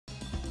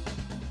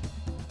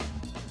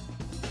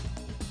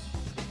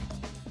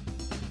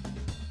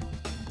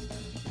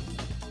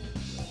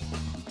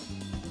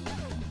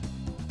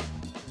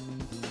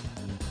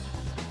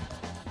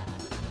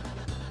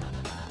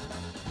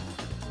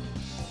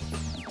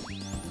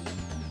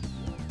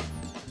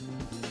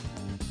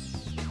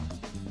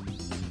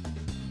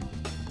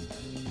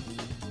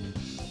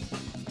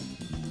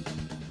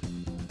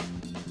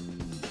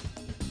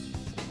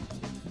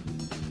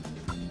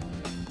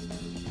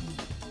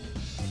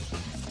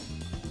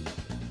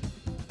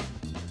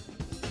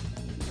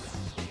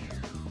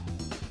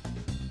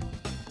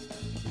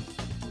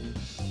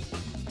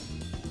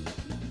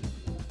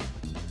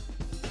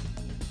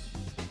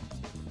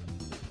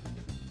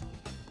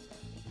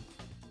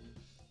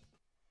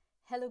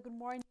Hello, good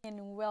morning,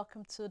 and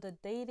welcome to the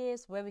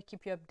Dailies, where we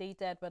keep you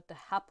updated with the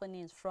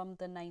happenings from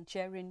the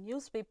Nigerian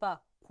newspaper.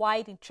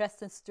 Quite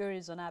interesting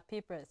stories on our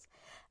papers,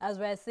 as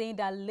we're saying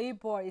that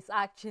Labour is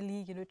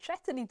actually,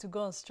 threatening to go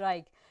on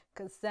strike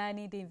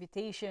concerning the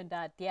invitation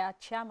that their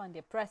chairman,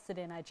 the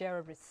president,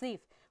 Nigeria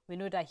received. We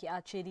know that he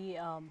actually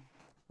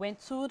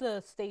went to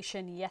the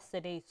station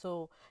yesterday,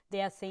 so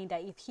they are saying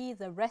that if he is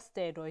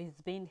arrested or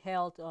he's being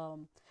held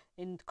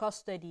in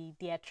custody,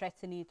 they are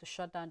threatening to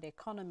shut down the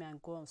economy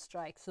and go on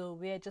strike. So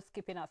we are just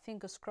keeping our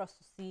fingers crossed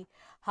to see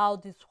how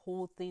this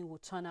whole thing will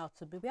turn out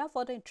to be. We have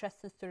other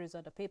interesting stories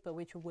on the paper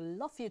which we would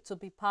love you to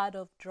be part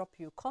of. Drop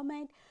your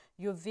comment,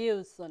 your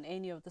views on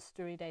any of the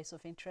story that is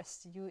of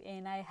interest to you.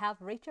 And I have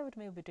Rachel with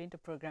me. We'll be doing the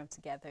program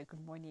together.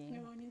 Good morning.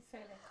 Good morning,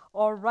 Felix.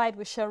 All right,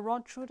 we shall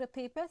run through the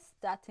papers,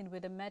 starting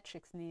with the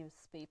Matrix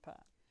newspaper.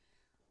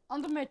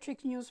 On the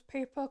Metric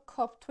newspaper,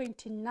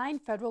 COP29,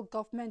 federal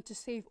government to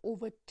save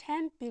over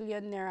 10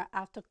 billion naira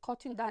after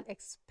cutting down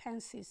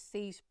expenses,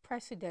 says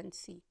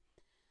presidency.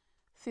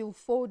 Phil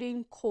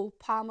Foden, Cole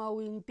Palmer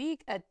win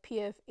big at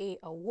PFA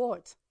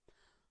Awards.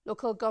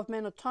 Local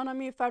government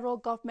autonomy, federal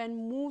government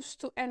moves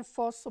to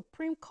enforce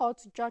Supreme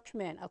Court's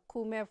judgment.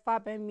 Akume,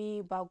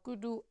 Fabemi,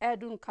 Bagudu,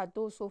 Edun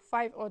Cardoso,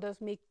 5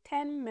 others make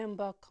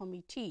 10-member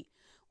committee.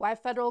 Why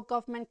federal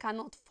government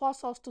cannot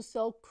force us to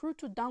sell crude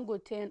to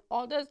Dangote and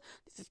others?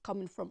 This is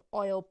coming from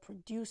oil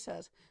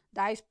producers.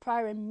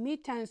 Diaspora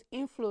remittance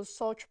inflows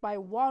surged by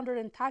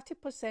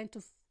 130%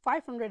 to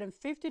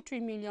 $553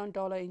 million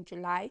in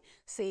July,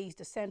 says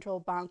the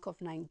Central Bank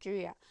of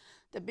Nigeria.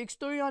 The big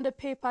story on the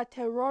paper,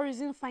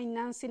 terrorism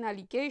financing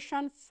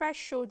allegation, fresh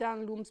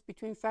showdown looms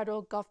between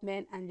federal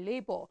government and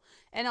Labour.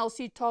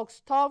 NLC talks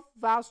tough,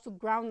 vows to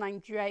ground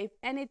Nigeria if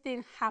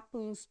anything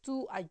happens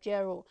to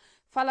Ajero.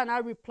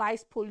 Falana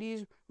replies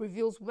police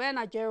reveals when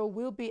Ajero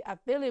will be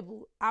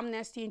available.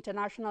 Amnesty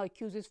International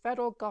accuses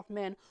federal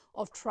government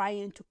of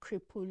trying to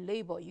cripple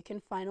Labour. You can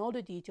find all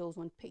the details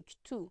on page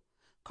 2.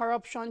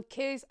 Corruption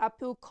case,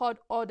 appeal court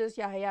orders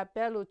Yahaya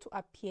Bello to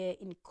appear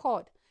in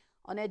court.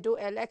 On Edo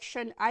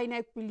election,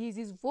 INEC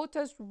releases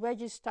voters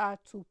register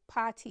to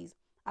parties.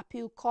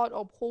 Appeal court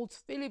upholds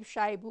Philip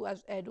Shaibu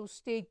as Edo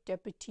State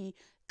Deputy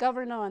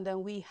Governor. And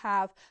then we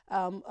have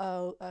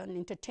an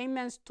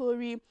entertainment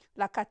story.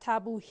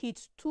 Lakatabu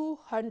hits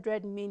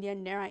 200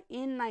 million naira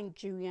in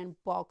Nigerian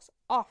box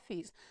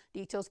office.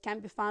 Details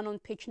can be found on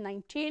page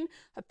 19.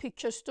 A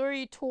picture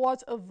story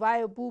towards a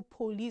viable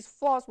police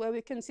force, where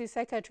we can see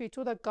Secretary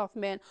to the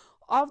Government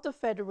of the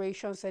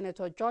Federation,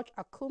 Senator George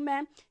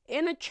Akume,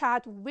 in a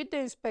chat with the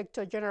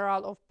Inspector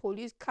General of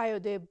Police,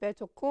 Kayode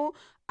Betokun,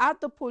 at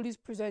the police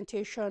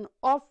presentation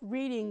of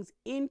readings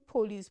in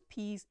policing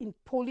peace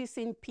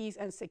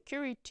and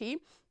security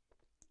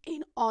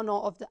in honor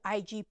of the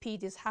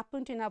IGP. This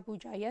happened in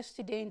Abuja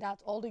yesterday, and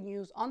that's all the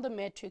news on the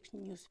Matrix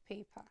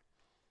newspaper.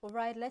 All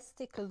right, let's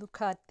take a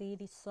look at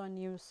Daily Sun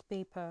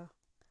newspaper.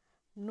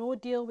 No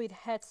deal with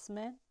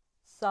herdsmen.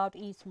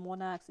 Southeast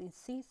monarchs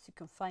insist. You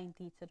can find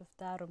details of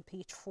that on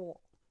page 4.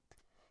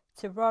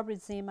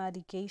 Terrorism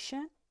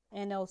allegation.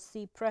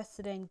 NLC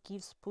president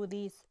gives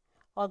police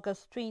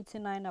August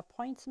 29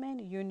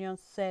 appointment. Union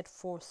set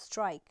for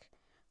strike.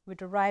 With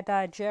the rider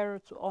Ajero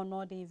to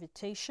honor the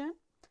invitation.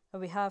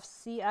 And we have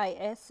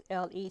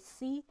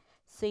CISLAC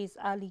says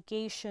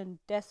allegation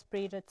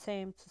desperate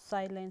attempt to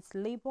silence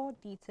Labour.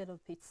 Detail on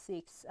page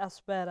 6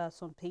 as well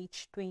as on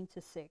page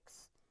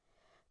 26.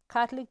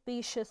 Catholic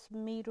bishops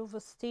meet over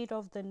state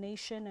of the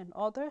nation and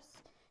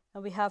others.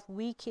 And we have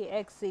Wiki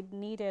exit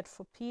needed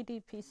for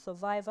PDP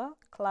survivor.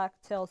 Clark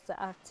tells the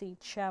acting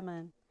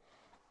chairman.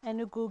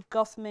 Enugu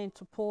government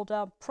to pull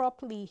down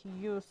properly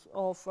use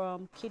of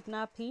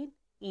kidnapping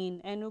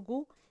in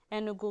Enugu.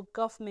 Enugu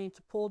government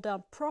to pull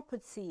down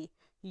property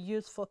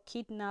used for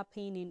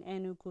kidnapping in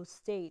Enugu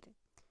state.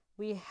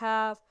 We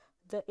have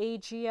the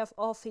AGF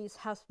office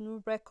has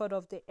no record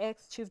of the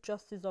ex-Chief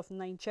Justice of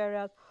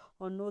Nigeria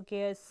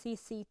Onoge's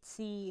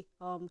CCT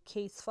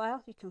case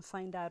file. You can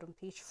find that on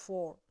page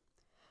 4.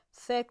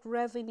 FEC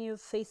revenue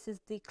faces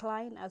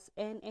decline as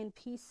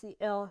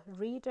NNPCL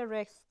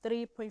redirects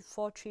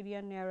 3.4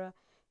 trillion naira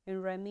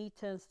in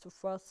remittance to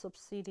fuel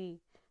subsidy.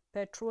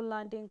 Petrol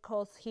landing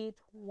costs hit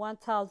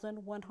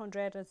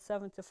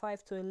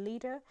 1,175 to a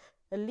liter,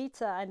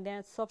 and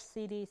then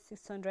subsidy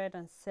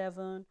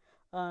 607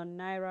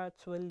 naira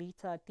to a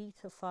liter.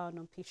 Detail found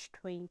on page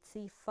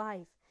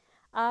 25.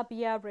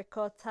 Abia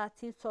record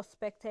 13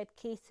 suspected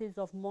cases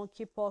of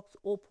monkeypox,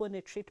 open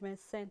a treatment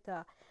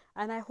center.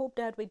 And I hope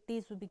that with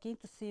this we begin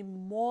to see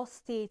more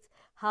states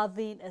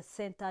having a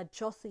center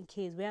just in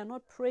case. We are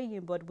not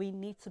praying, but we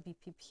need to be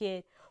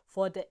prepared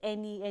for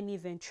any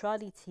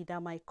eventuality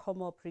that might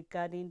come up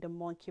regarding the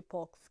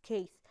monkeypox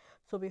case.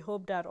 So we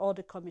hope that all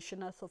the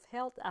commissioners of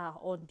health are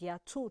on their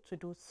tool to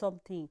do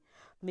something,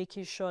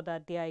 making sure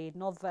that there are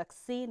enough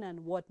vaccine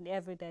and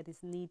whatever that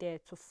is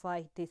needed to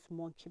fight this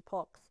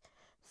monkeypox.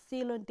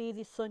 Still on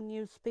Daily Sun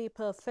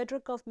newspaper, federal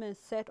government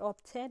set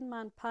up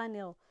 10-man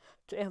panel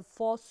to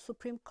enforce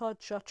Supreme Court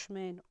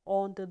judgment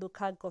on the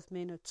local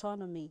government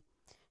autonomy.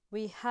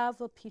 We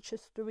have a picture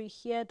story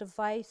here. The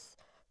Vice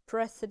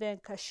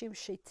President Kashim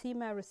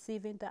Shettima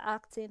receiving the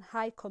acting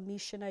High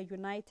Commissioner,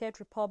 United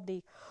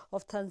Republic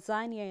of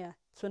Tanzania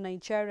to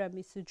Nigeria,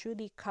 Mr.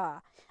 Julie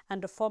Carr,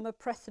 and the former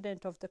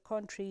president of the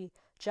country,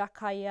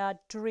 Jakaya,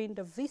 during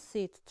the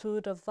visit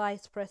to the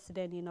Vice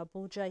President in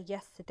Abuja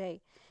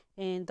yesterday.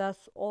 And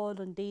that's all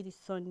on Daily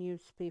Sun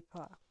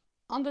newspaper.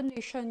 On the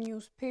Nation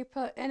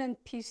newspaper,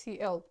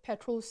 NNPCL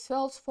petrol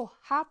sells for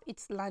half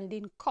its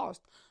landing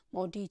cost.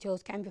 More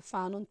details can be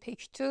found on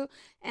page 2.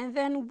 And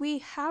then we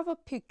have a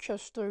picture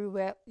story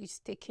where it's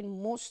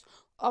taking most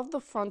of the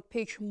front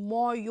page.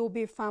 More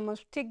Yobe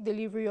farmers take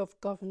delivery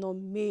of Governor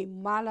May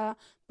Mala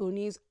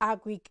Boni's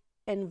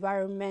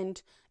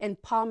agri-environment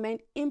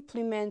empowerment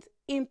implement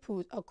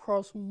input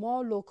across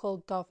more local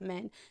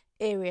government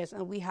areas,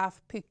 and we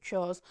have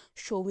pictures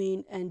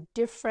showing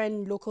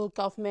different local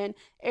government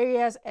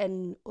areas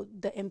and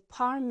the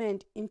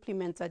empowerment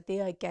implements that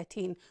they are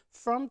getting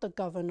from the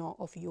governor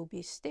of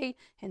Yobe State.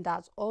 And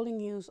that's all the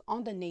news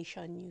on the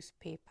Nation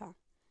newspaper.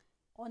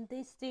 On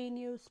this day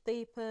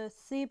newspaper,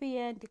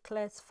 CBN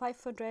declares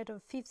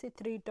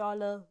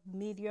 $553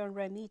 million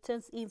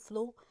remittance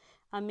inflow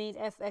amid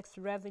FX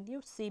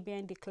revenue.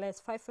 CBN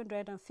declares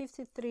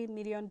 $553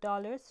 million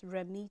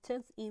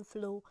remittance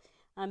inflow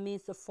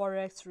amidst the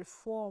forex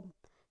reform.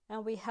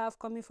 And we have,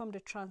 coming from the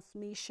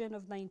transmission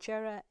of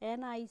Nigeria,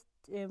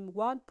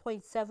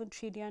 1.7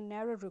 trillion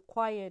naira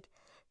required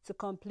to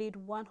complete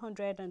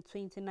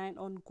 129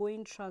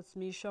 ongoing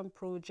transmission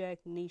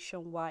projects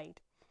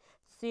nationwide.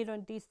 Still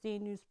on this day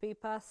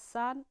newspaper,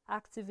 SAN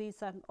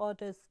activists and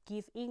others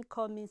give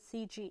incoming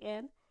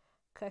CGN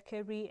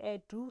Kakeri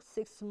Edu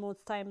 6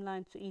 months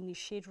timeline to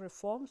initiate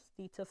reforms.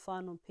 Data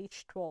found on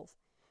page 12.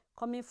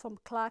 Coming from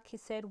Clark, he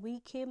said,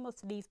 Wike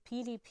must leave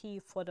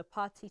PDP for the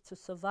party to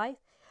survive.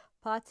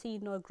 Party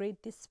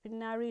inaugurate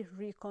disciplinary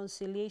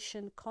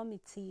reconciliation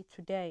committee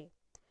today.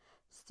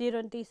 Still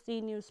on this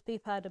day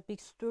newspaper, the big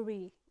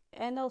story.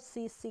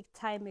 NLC seek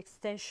time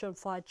extension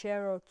for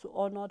Ajero to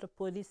honor the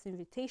police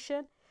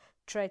invitation,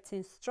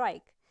 threatens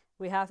strike.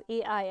 We have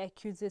AI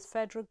accuses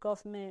federal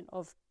government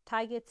of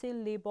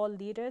targeting labor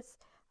leaders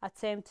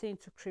attempting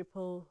to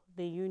cripple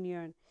the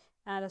union.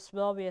 And as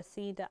well, we are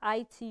seeing the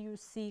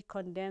ITUC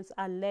condemns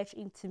alleged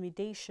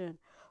intimidation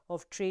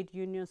of trade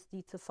unions,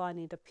 data found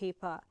in the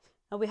paper.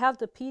 And we have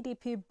the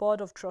PDP Board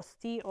of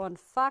Trustees on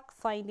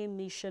fact-finding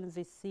mission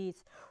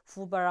visits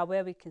Fubara,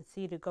 where we can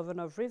see the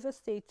governor of Rivers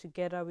State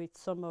together with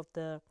some of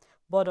the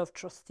Board of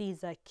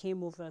Trustees that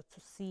came over to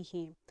see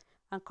him.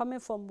 And coming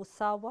from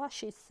Musawa,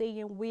 she's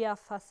saying we are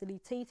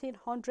facilitating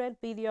 $100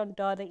 billion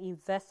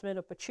investment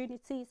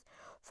opportunities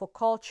for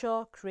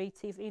culture,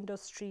 creative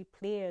industry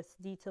players.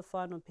 Detail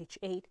found on page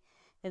 8.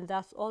 And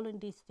that's all in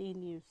this day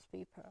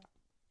newspaper.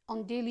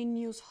 On Daily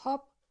News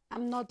Hub,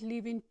 I'm not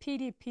leaving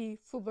PDP,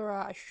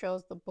 Fubara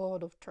assures the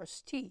Board of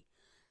Trustees.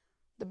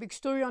 The big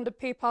story on the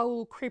paper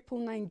will cripple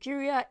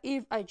Nigeria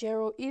if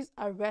Ajero is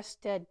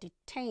arrested,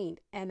 detained,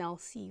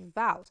 NLC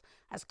vows.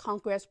 As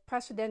Congress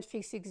President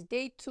fixes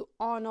date to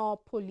honor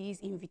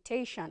police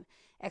invitation.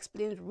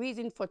 Explains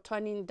reason for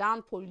turning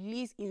down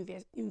police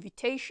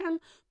invitation.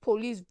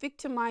 Police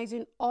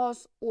victimizing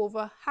us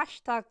over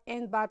hashtag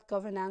End Bad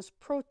Governance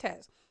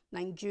protest.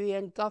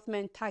 Nigerian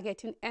government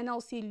targeting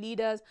NLC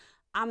leaders.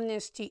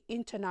 Amnesty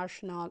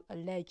International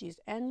alleges.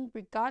 And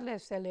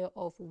regardless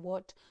of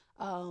what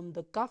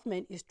the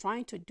government is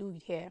trying to do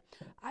here,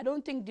 I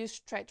don't think this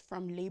threat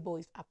from labor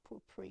is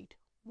appropriate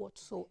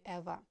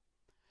whatsoever.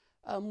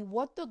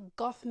 What the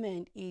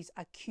government is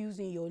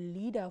accusing your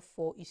leader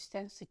for is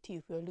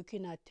sensitive. We're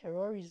looking at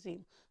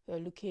terrorism. We're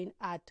looking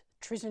at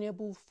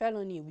treasonable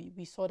felony.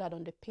 We saw that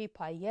on the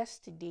paper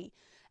yesterday.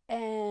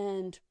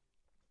 And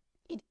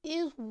it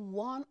is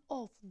one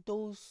of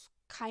those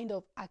kind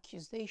of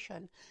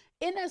accusation,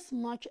 in as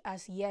much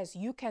as, yes,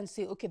 you can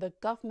say, okay, the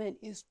government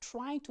is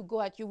trying to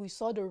go at you. We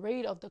saw the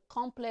raid of the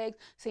complex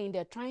saying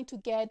they're trying to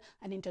get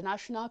an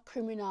international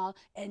criminal,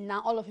 and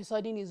now all of a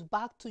sudden he's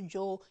back to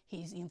jail.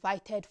 He's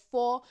invited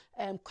for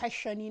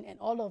questioning and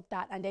all of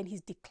that, and then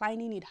he's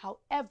declining it.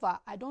 However,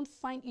 I don't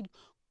find it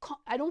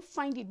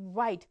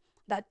right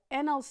that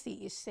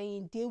NLC is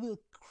saying they will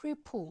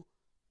cripple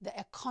the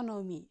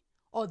economy,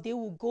 or they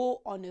will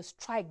go on a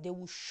strike, they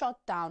will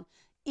shut down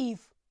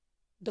if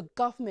the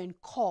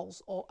government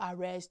calls or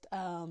arrests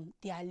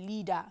their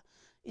leader.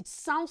 It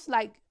sounds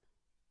like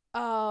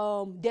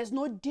there's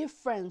no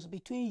difference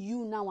between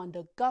you now and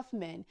the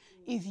government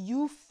if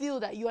you feel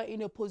that you are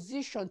in a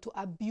position to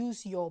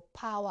abuse your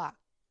power.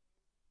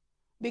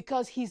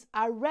 Because his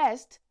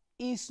arrest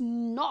is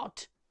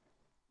not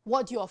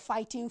what you're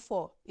fighting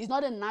for. It's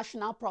not a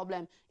national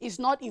problem. It's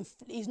not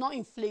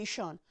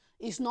inflation.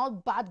 It's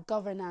not bad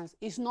governance.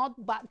 It's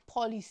not bad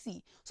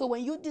policy. So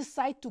when you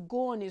decide to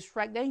go on a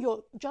strike, then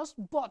you're just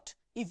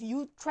if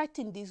you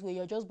threaten this way,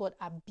 you're just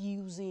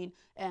abusing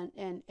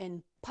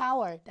and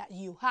power that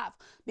you have.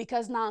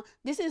 Because now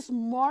this is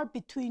more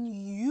between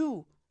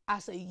you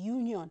as a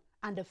union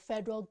and the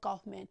federal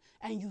government,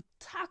 and you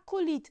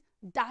tackle it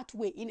that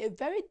way in a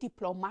very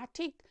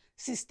diplomatic,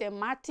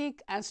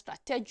 systematic and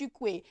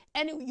strategic way,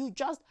 and you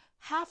just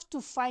have to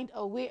find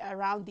a way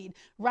around it,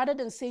 rather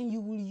than saying you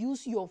will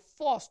use your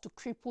force to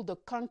cripple the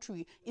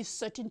country if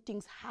certain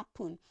things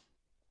happen.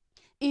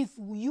 If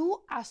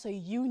you as a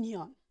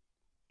union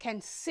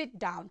can sit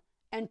down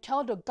and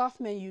tell the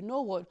government, you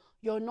know what,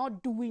 you're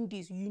not doing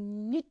this, you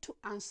need to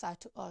answer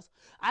to us.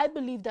 I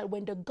believe that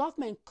when the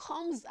government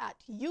comes at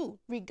you,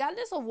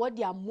 regardless of what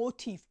their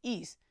motive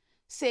is,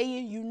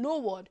 saying, you know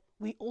what,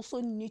 we also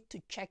need to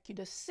check you.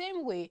 The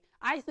same way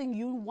I think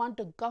you want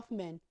the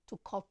government to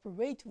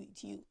cooperate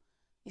with you,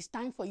 it's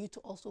time for you to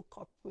also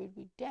cooperate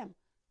with them.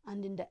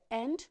 And in the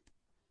end,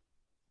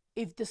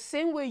 if the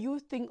same way you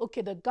think,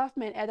 okay, the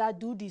government either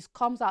do this,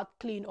 comes out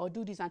clean, or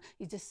do this, and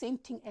it's the same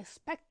thing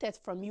expected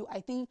from you, I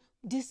think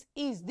this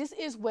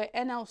is where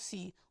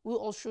NLC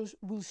will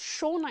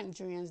show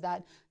Nigerians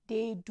that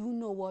they do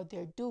know what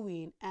they're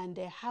doing, and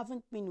there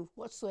haven't been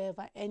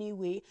whatsoever any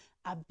way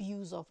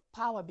abuse of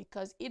power,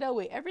 because either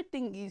way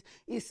everything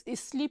is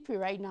sleepy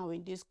right now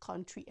in this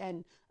country.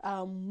 And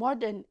more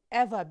than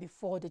ever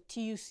before, the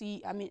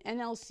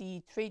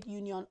NLC, trade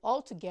union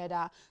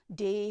altogether,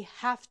 they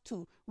have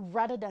to,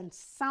 rather than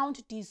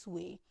sound this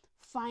way,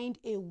 find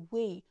a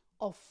way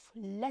of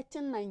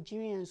letting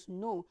Nigerians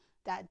know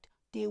that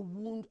they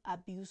won't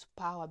abuse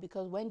power,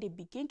 because when they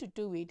begin to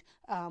do it,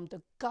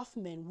 the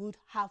government would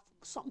have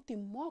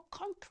something more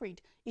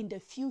concrete in the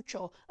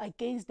future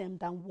against them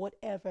than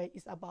whatever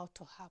is about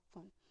to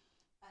happen.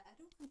 I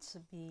don't want to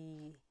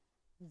be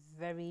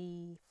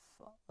very,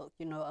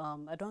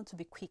 I don't want to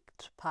be quick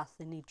to pass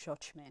any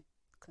judgment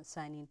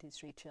concerning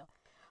this, Rachel.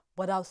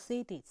 But I'll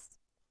say this.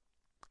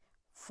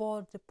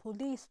 For the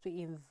police to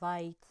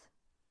invite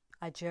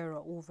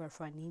Ajero over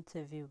for an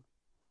interview,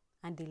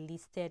 and they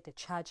listed the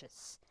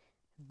charges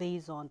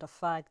based on the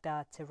fact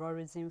that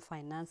terrorism,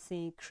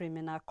 financing,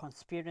 criminal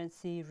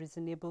conspiracy,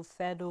 reasonable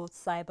fellow,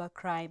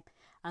 cybercrime,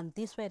 and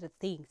these were the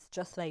things,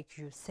 just like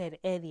you said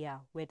earlier,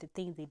 were the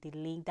things they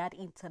linked that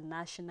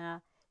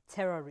international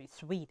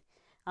terrorists with.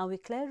 And we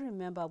clearly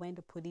remember when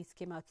the police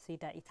came out to say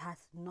that it has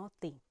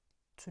nothing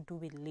to do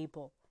with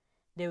labor.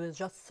 There was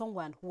just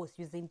someone who was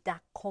using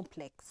that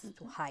complex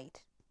to hide.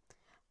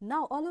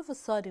 Now, all of a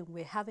sudden,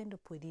 we're having the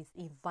police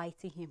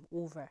inviting him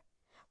over.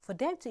 For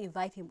them to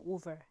invite him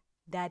over,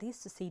 that is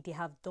to say they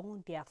have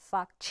done their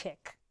fact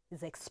check.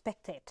 Is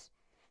expected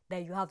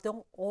that you have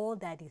done all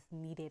that is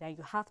needed, and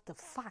you have the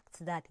facts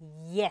that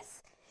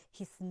yes,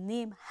 his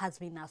name has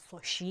been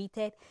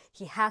associated,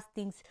 he has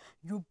things.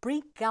 You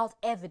bring out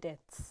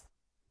evidence,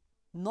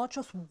 not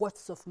just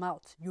words of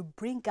mouth. You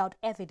bring out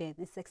evidence.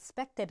 It's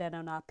expected that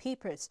on our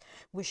papers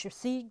we should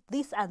see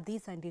this and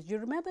this and this. You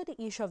remember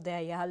the issue of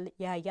the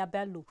Yahya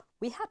Bello?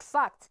 We had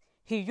facts.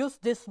 He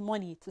used this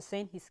money to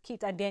send his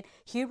kit, and then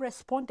he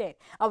responded.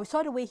 And we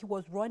saw the way he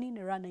was running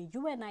around, and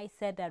you and I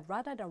said that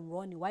rather than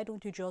running, why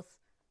don't you just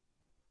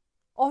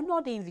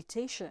honor the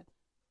invitation?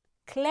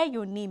 Clear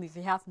your name if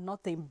you have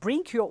nothing.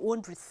 Bring your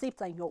own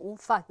receipt and your own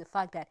fact. The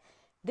fact that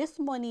this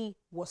money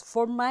was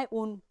for my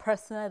own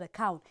personal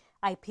account.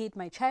 I paid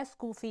my child's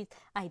school fees.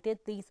 I did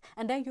this.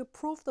 And then you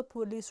prove the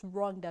police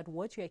wrong, that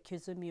what you're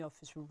accusing me of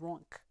is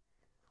wrong.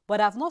 But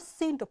I've not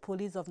seen the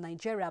police of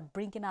Nigeria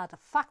bringing out a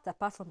fact,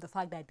 apart from the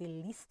fact that they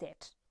listed.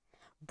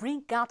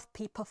 Bring out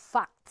paper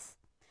facts.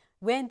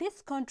 We're in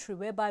this country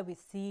whereby we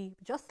see,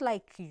 just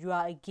like you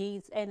are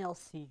against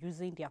NLC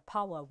using their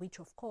power, which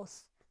of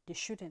course they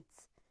shouldn't.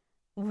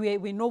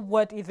 We know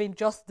what even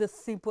just this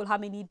simple, how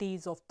many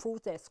days of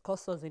protest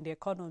cost us in the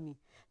economy.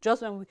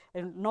 Just when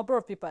a number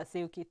of people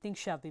say, okay, things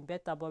should have been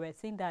better, but we're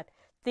seeing that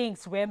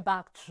things went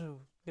back to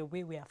the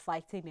way we are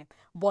fighting them.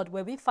 But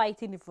when we're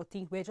fighting it for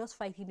things, we're just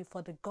fighting it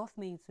for the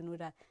government to know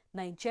that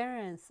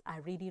Nigerians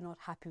are really not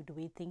happy with the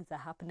way things are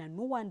happening. And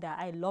no wonder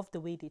I love the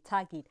way they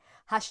target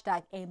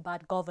 #end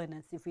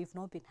governance if we've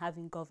not been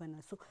having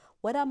governance. So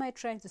what am I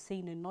trying to say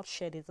in a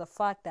nutshell is the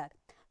fact that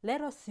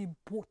let us see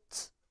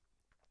both.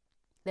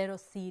 Let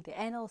us see the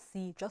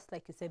NLC, just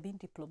like you said, being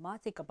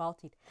diplomatic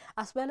about it.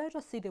 As well, let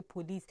us see the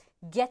police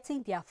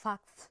getting their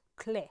facts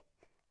clear.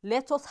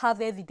 Let us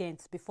have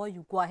evidence before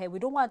you go ahead. We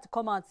don't want to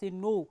come out and say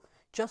no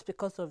just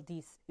because of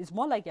this. It's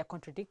more like you're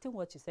contradicting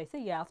what you say.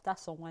 Say you're after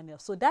someone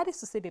else. So that is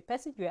to say the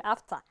person you're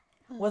after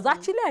was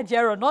actually a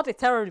terrorist, not a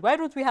terrorist. Why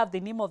don't we have the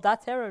name of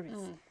that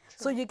terrorist?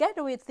 So you get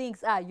the way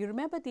things are. You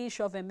remember the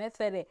issue of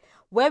Emefere,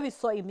 where we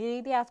saw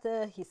immediately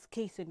after his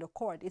case in the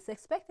court, it's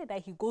expected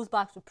that he goes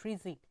back to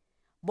prison.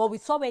 But we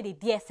saw where the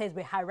DSS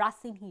were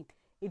harassing him.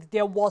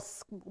 There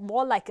was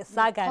more like a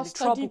saga and the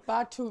trouble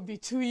battle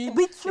between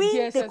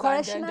the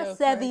correctional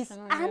service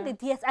and the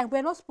DSS. And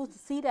we're not supposed to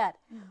see that.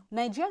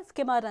 Nigerians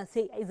came out and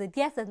say, is the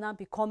DSS now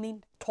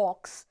becoming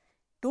talks?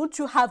 Don't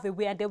you have a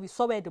way? And then we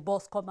saw where the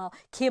boss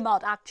came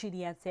out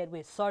actually and said,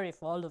 we're sorry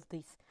for all of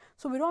this.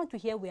 So we don't want to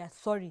hear we are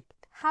sorry.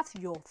 Have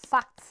your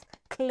facts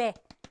clear.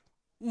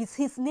 Is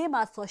his name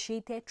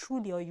associated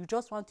truly, or you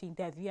just want to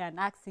interview and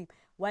ask him,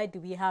 why do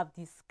we have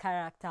this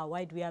character?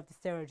 Why do we have this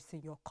terrorist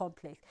in your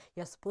complex?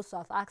 You're supposed to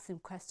have asked him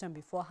question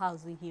before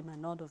housing him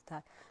and all of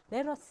that.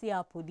 Let us see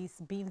our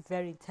police being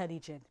very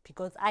intelligent,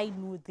 because I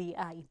know they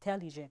are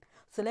intelligent.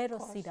 So let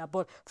us see that.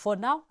 But for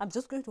now, I'm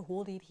just going to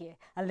hold it here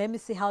and let me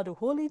see how the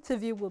whole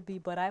interview will be.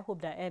 But I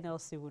hope that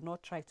NLC will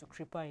not try to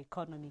cripple our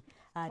economy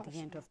at the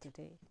end of the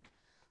day.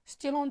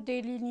 Still on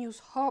Daily News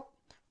Hub,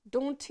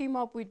 don't team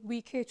up with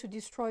Wike to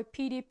destroy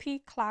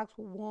PDP, Clark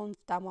warns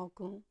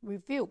Damagun.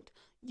 Revealed,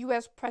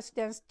 U.S.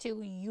 President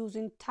still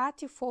using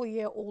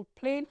 34-year-old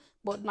plane,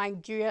 but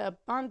Nigeria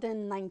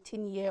abandoned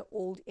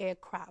 19-year-old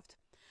aircraft.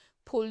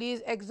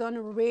 Police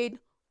exonerate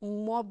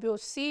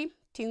Mobosi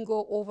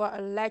Tingo over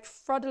alleged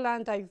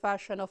fraudulent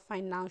diversion of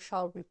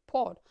financial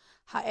report.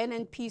 Her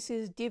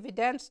NNPC's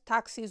dividends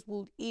taxes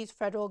will ease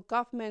federal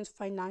government's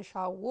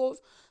financial woes.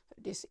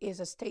 This is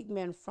a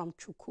statement from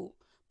Chukwu.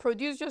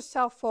 Produce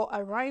yourself for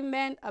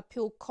arraignment.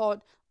 Appeal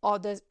court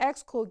orders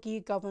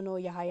ex-Kogi Governor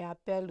Yahaya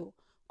Bello.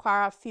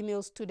 Kwara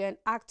female student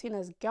acting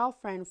as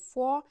girlfriend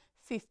for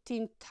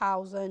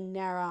 15,000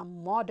 naira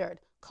murdered.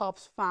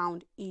 Cops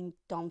found in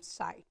dump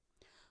site.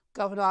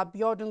 Governor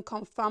Abiodun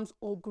confirms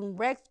Ogun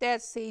Rex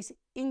death, says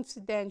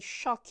incident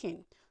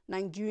shocking.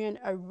 Nigerian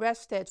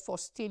arrested for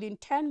stealing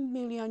 $10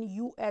 million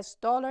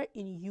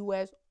in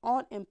U.S.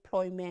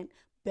 unemployment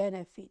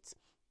benefits.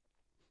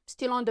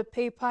 Still on the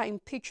paper,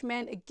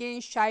 impeachment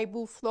against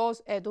Shaibu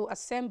floors Edo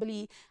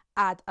Assembly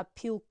at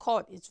appeal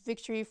court. It's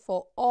victory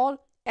for all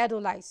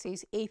Edolites,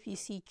 says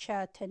APC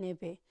Chair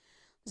Tenebe.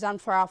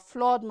 Zamfara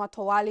flood,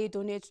 Matawale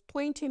donates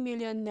 20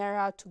 million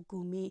naira to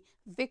Gumi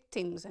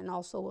victims, and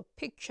also a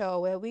picture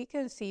where we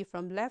can see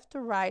from left to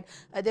right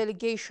a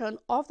delegation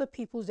of the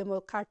People's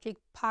Democratic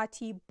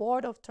Party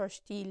Board of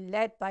Trustees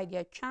led by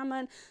their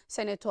chairman,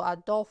 Senator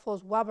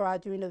Adolphus Wabara,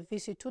 during a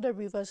visit to the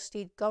Rivers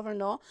State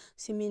Governor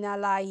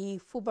Siminalayi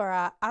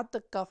Fubara at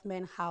the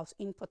Government House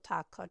in Port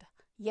Harcourt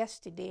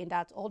yesterday. And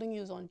that's all the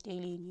news on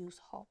Daily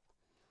News Hub.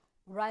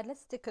 Right,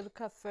 let's take a look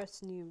at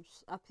first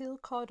news. Appeal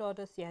court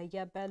orders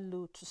Yahaya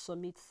Bello to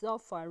submit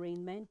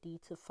self-arraignment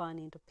detail found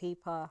in the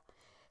paper.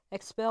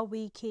 Expel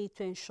Wike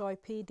to ensure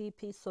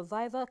PDP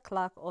survivor,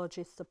 Clark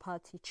urges the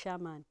party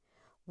chairman.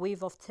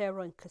 Wave of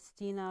terror in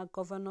Christina,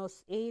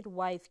 governor's aide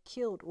wife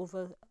killed,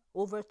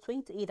 over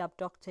 28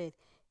 abducted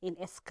in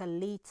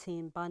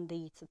escalating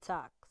bandit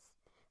attacks.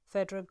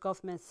 Federal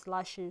government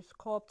slashes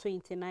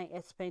COP29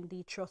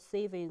 expenditure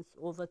savings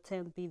over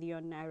 10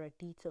 billion naira,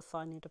 detail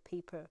found in the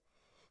paper.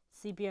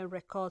 CBN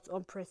records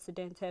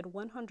unprecedented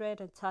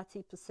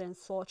 130%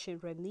 surge in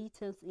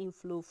remittance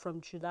inflow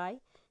from July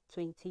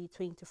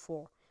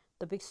 2024.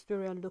 The big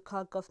story on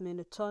local government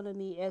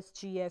autonomy,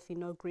 SGF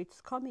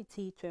inaugurates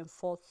committee to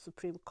enforce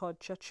Supreme Court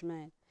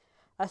judgment.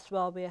 As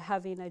well, we're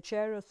having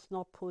Nigeria's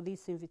snub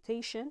police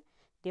invitation,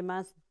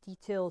 demands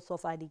details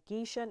of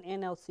allegation,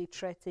 NLC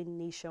threatening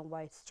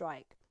nationwide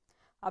strike.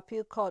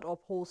 Appeal court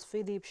upholds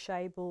Philip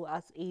Shaibu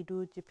as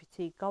Edo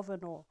deputy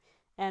governor.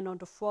 And on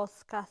the fuel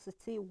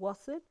scarcity,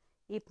 was it?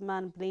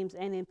 Ipman blames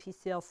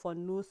NNPCL for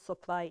no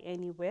supply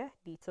anywhere,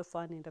 detail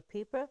found in the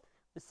paper.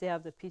 We still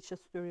have the picture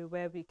story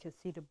where we can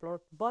see the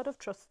Board of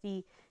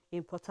Trustees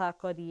in Port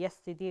Harcourt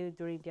yesterday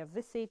during their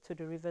visit to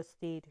the Rivers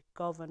State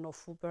Governor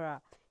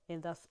Fubara.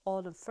 And that's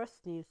all the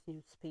first news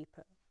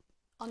newspaper.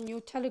 On New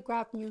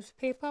Telegraph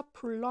newspaper,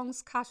 prolonged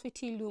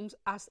scarcity looms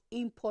as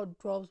import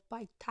drops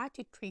by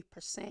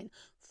 33%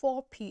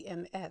 for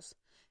PMS.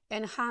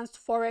 Enhanced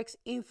forex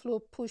inflow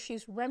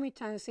pushes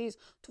remittances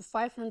to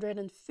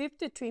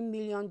 $553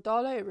 million,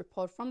 a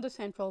report from the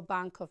Central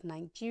Bank of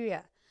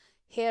Nigeria.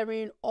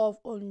 Hearing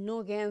of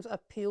Onogen's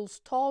appeal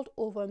stalled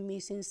over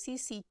missing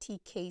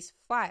CCT case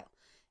file.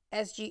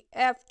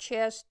 SGF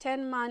chairs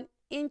 10-man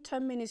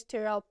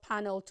interministerial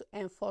panel to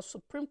enforce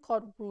Supreme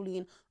Court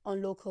ruling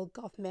on local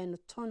government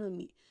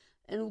autonomy.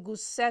 Enugu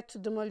set to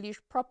demolish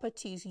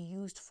properties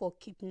used for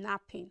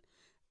kidnapping.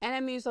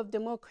 Enemies of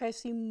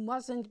democracy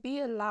mustn't be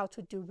allowed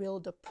to derail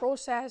the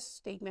process,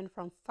 statement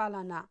from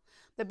Falana.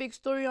 The big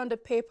story on the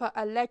paper,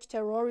 alleged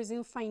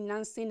terrorism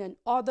financing and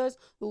others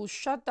will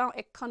shut down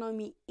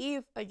economy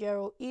if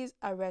Ajero is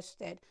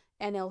arrested.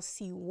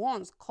 NLC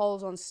warns,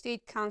 calls on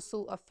state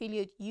council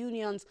affiliate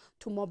unions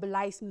to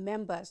mobilize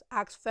members,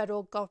 asks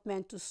federal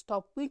government to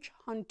stop witch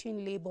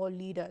hunting labor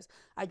leaders.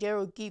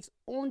 Ajero gives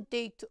own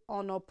date to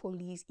honor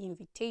police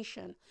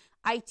invitation.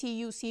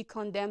 ITUC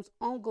condemns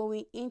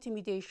ongoing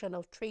intimidation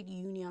of trade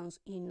unions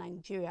in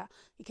Nigeria.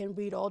 You can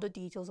read all the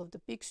details of the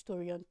big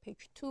story on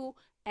page 2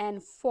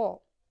 and 4.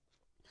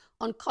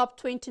 On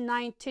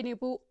COP29,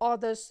 Tinubu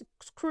orders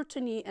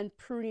scrutiny and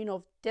pruning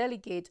of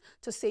delegates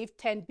to save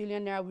 10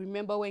 billion naira.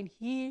 Remember when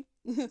he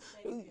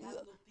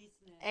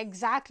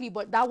exactly,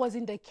 but that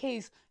wasn't the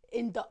case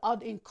in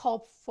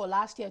COP for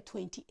last year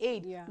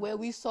 28, where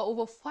we saw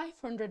over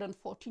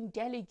 514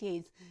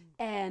 delegates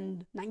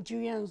and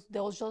Nigerians.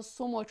 There was just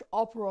so much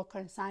uproar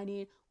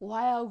concerning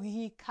why are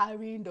we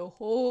carrying the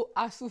whole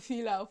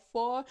Asufila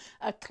for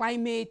a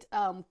climate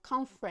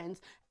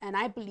conference. And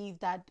I believe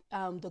that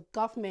the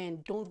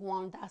government don't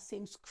want that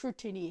same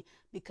scrutiny,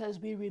 because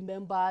we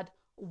remembered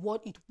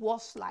what it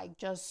was like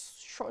just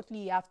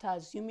shortly after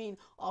assuming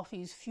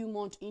office, few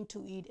months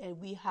into it, and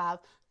we have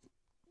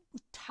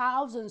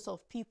thousands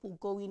of people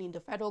going in. The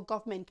federal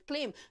government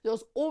claimed there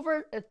was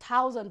over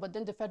 1,000, but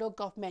then the federal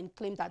government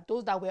claimed that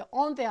those that were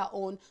on their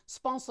own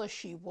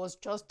sponsorship was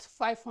just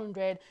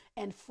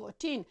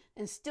 514.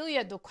 And still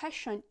yet the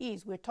question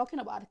is, we're talking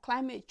about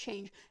climate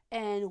change,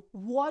 and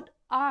what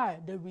are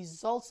the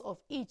results of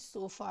it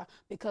so far?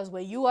 Because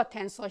when you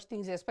attend such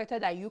things, it's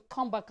expected that you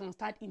come back and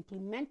start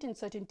implementing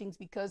certain things,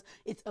 because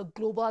it's a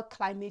global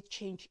climate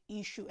change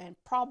issue and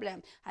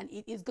problem, and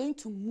it is going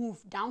to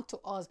move down to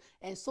us.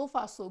 And so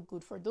far so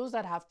good. For those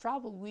that have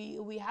traveled,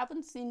 we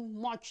haven't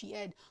seen much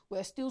yet.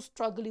 We're still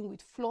struggling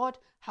with flood.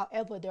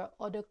 However, there are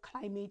other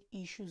climate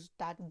issues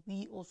that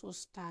we also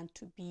stand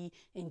to be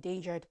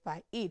endangered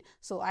by it.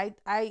 So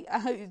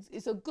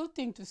it's a good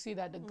thing to see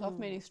that the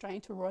government is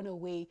trying to run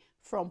away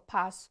from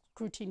past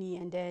scrutiny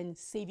and then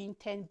saving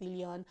 10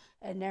 billion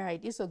naira.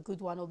 It is a good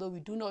one, although we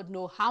do not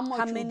know how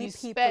much will many be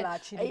people spent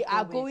actually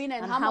are going,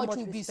 and how much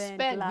will we be spent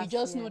spent. We last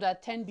just year. know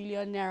that 10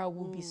 billion naira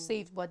will be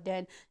saved, but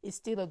then it's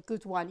still a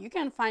good one. You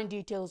can find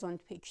details on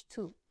page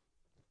 2.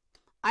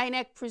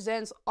 INEC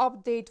presents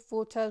update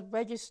voters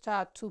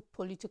register to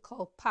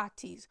political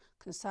parties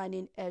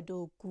concerning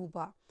Edo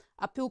Guba.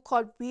 Appeal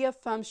Court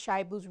reaffirms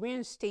Shaibu's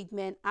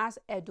reinstatement as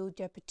Edo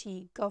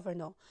Deputy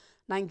Governor.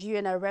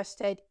 Nigerian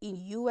arrested in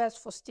U.S.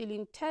 for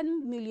stealing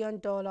 $10 million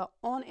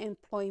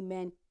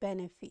unemployment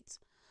benefits.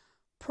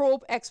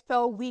 Probe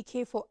expel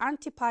Wike for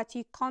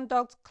anti-party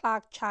conduct.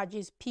 Clark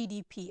charges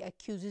PDP,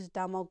 accuses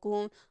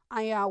Damagun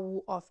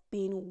Anyanwu of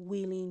being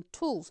willing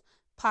tools.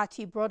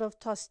 Party Board of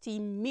Trustees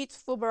meets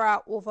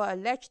Fubara over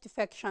alleged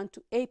defection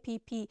to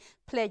APP,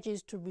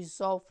 pledges to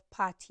resolve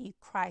party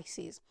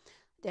crisis.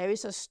 There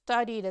is a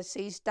study that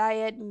says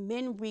diet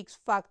main risk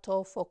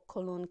factor for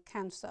colon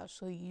cancer.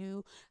 So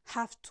you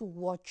have to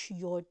watch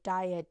your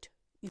diet.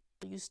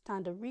 You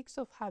stand a risk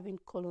of having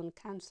colon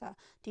cancer.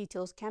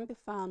 Details can be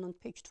found on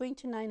page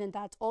 29, and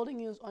that's all the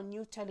news on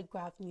New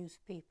Telegraph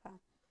newspaper.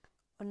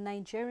 On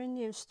Nigerian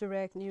News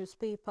Direct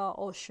newspaper,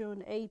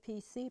 Osun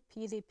APC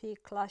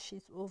PDP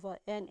clashes over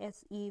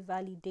NSE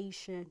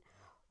validation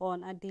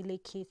on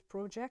Adeleke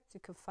project. You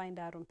can find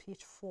that on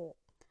page 4.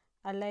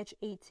 Alleged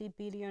 80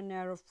 billion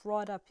naira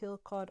fraud. Appeal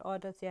Court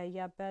orders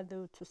Yahya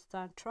Bello to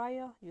stand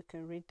trial. You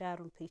can read that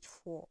on page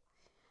 4.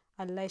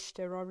 Alleged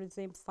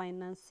terrorism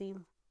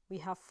financing. We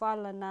have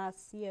Falana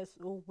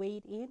CSO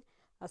weighed in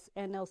as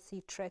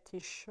NLC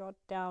threatens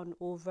shutdown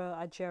over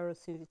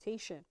Ajero's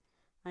invitation.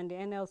 And the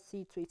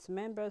NLC to its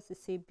members is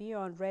say be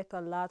on red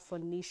alert for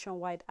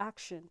nationwide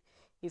action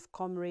if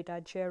Comrade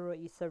Ajero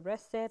is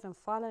arrested. And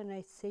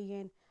Falana is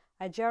saying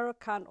Ajero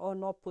can't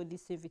honor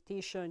police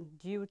invitation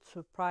due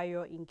to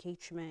prior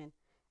engagement.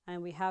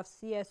 And we have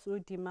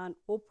CSO demand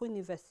open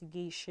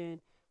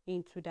investigation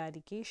into the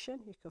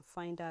allegation. You can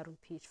find that on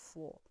page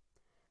 4.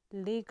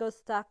 Lagos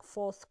Task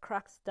Force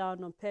cracks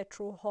down on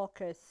petrol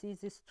hawkers,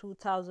 seizes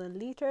 2,000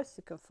 liters.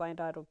 You can find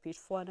that on page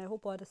 4, and I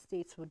hope other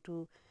states will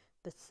do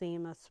the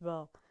same as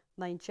well.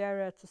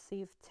 Nigeria to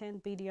save 10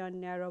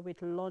 billion naira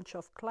with launch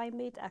of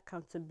climate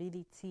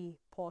accountability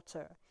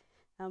portal.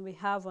 And we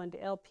have on the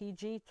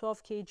LPG,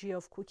 12 kg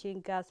of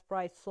cooking gas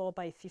price soared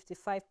by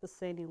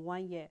 55% in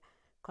 1 year,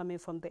 coming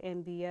from the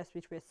MBS,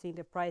 which we're seeing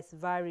the price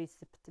varies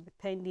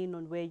depending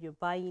on where you're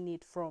buying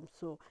it from.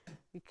 So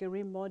you can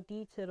read more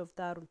detail of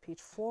that on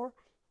page 4.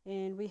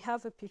 And we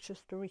have a picture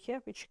story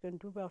here, which you can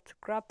do well to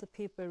grab the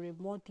paper and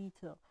read more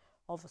detail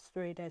of a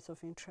story that is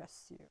of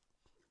interest to you.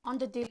 On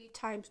the Daily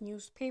Times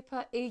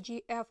newspaper,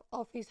 AGF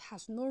office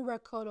has no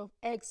record of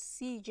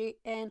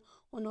ex-CJN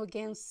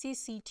Onogen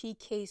CCT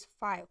case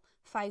file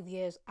 5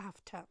 years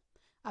after.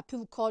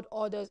 Appeal Court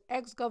orders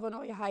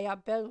ex-Governor Yahaya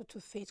Bello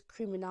to face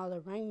criminal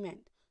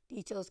arraignment.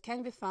 Details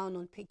can be found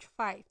on page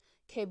 5.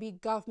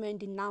 Kebbi government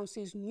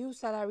denounces new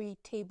salary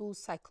table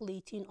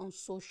circulating on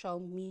social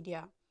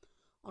media.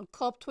 On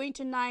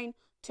COP29,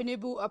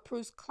 Tinubu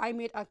approves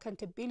climate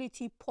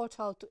accountability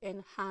portal to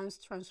enhance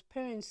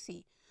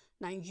transparency.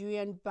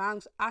 Nigerian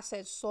banks'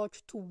 assets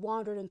surged to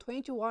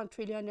 121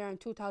 trillion naira in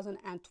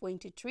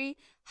 2023,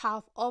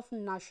 half of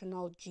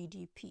national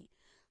GDP.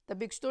 The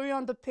big story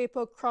on the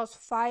paper,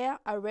 Crossfire,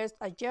 arrest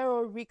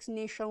Ajero risks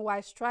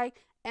nationwide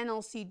strike,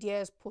 NLC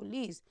dares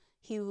police.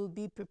 He will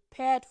be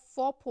prepared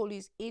for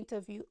police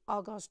interview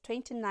August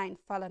 29,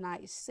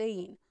 Falana is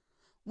saying.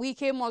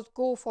 Wike must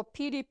go for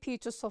PDP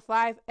to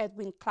survive,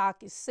 Edwin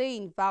Clark is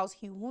saying, vows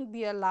he won't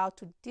be allowed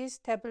to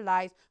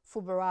destabilize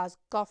Fubara's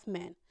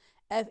government.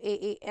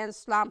 FAAN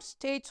slams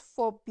states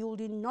for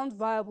building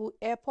non-viable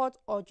airport,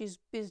 urges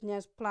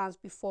business plans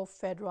before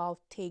federal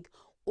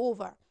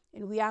takeover.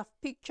 And we have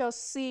pictures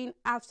seen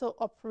after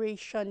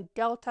Operation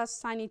Delta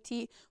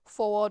Sanity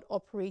Forward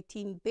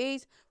Operating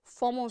Base.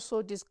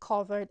 FOMOSO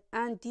discovered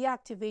and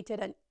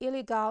deactivated an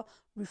illegal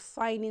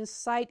refining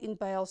site in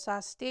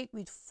Bayelsa State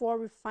with 4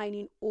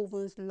 refining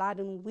ovens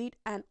laden with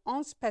an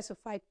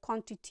unspecified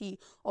quantity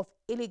of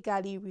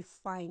illegally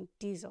refined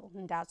diesel.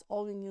 And that's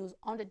all the news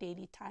on the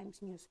Daily Times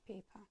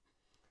newspaper.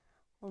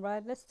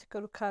 Alright, let's take a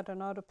look at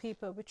another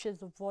paper, which is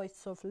the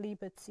Voice of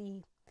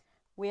Liberty.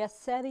 We are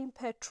selling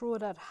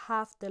petrol at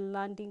half the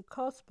landing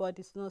cost, but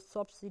it's no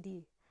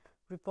subsidy.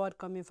 Report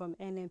coming from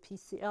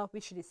NNPCL,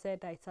 which they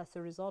said that it's as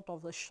a result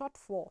of the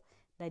shortfall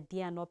that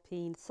they are not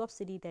paying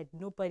subsidy, that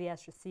nobody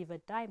has received a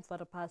dime for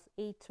the past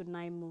 8 to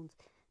 9 months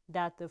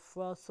that the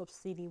fuel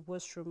subsidy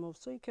was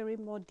removed. So you can read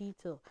more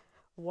detail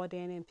what the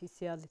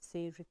NNPCL is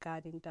saying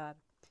regarding that.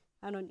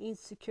 And on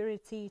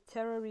insecurity,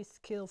 terrorists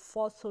kill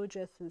 4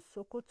 soldiers in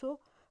Sokoto,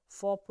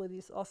 4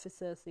 police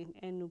officers in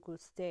Enugu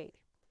State.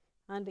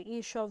 And the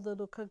issue of the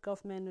local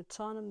government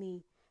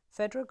autonomy,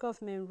 federal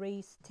government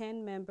raised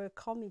 10-member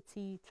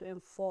committee to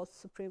enforce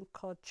Supreme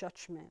Court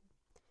judgment.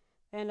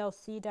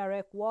 NLC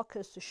direct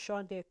workers to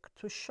shut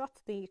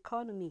the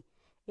economy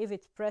if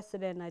its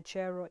president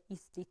Najero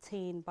is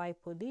detained by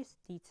police.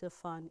 Detail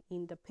found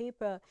in the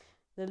paper.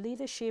 The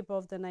leadership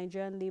of the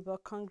Nigerian Labour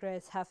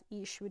Congress have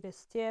issued a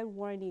stern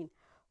warning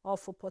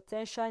of a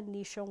potential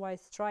nationwide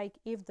strike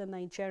if the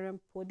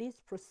Nigerian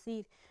police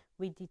proceed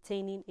with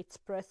detaining its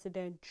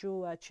president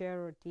Joe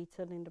Ajero.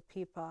 Detailed in the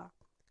paper.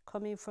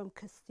 Coming from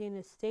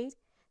Katsina State,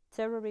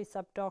 terrorists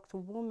abduct a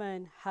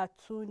woman, had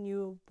 2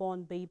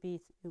 newborn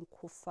babies in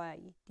Kufai.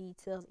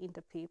 Detailed in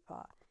the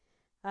paper.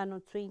 And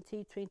on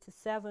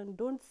 2027,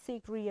 don't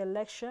seek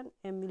re-election,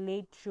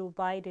 emulate Joe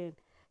Biden.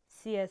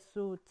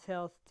 CSO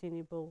tells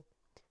Tinubu.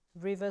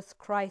 Rivers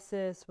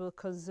crisis will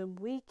consume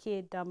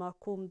Wike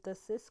Damakum.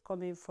 This is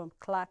coming from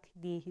Clark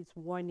D. His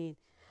warning.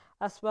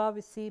 As well,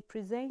 we see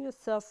present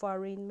yourself for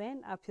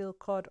arraignment. Appeal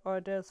court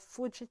orders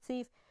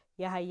fugitive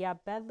Yahaya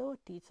Bello.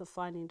 Detail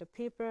found in the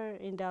paper,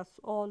 and that's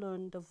all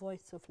on the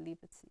Voice of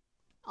Liberty.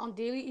 On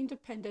Daily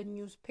Independent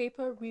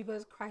newspaper,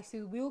 Rivers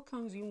crisis will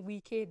consume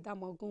Wike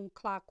Damagun.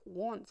 Clark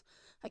warns,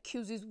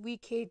 accuses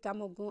Wike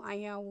Damagun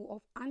Anyanwu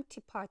of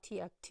anti-party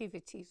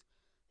activities.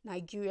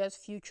 Nigeria's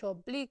future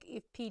bleak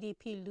if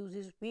PDP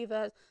loses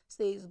Rivers,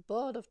 says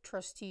Board of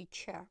Trustee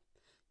Chair.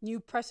 New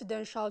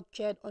presidential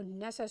jet,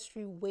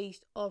 unnecessary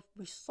waste of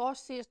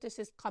resources. This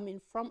is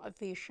coming from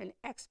aviation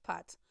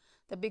experts.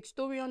 The big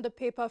story on the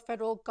paper,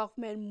 federal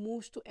government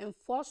moves to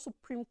enforce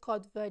Supreme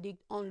Court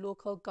verdict on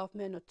local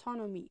government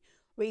autonomy.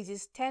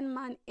 Raises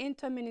 10-man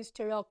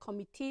interministerial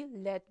committee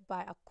led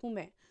by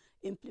Akume.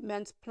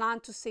 Implements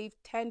plan to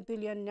save 10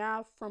 billion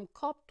naira from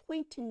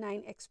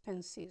COP29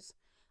 expenses.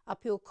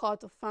 Appeal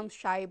court affirms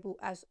Shaibu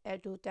as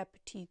Edo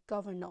deputy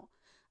governor.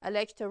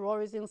 Alleged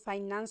terrorism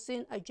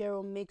financing,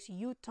 Ajero makes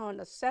U-turn,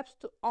 accepts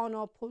to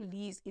honor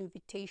police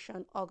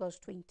invitation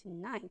August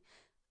 29.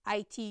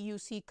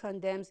 ITUC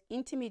condemns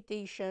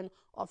intimidation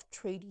of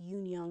trade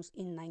unions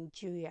in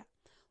Nigeria.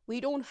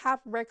 We don't have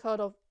record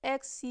of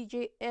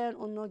ex-CJN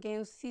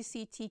Onogen's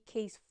CCT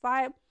case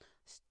file,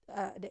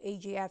 the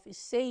AJF is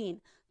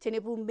saying.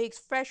 Tinubu makes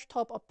fresh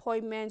top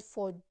appointment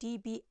for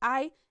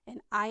DBI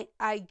and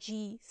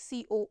IIGCOMSAT.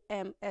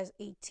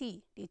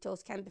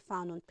 Details can be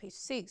found on page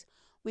 6.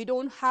 We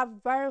don't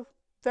have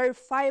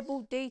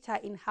verifiable data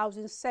in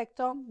housing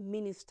sector,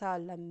 minister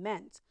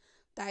laments.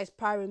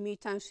 Diaspora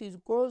remittances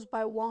grows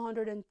by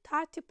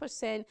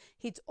 130%,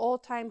 hits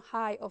all-time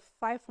high of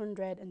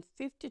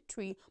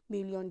 $553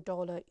 million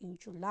in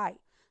July.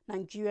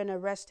 Nigerian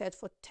arrested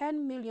for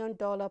 $10 million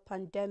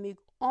pandemic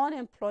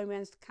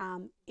unemployment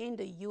scam in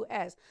the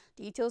U.S.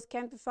 Details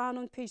can be found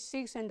on page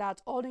 6, and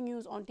that's all the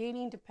news on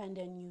Daily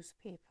Independent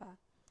newspaper.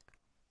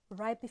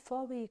 Right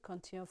before we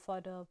continue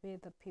further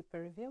with the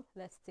paper review,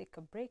 let's take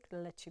a break to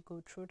let you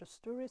go through the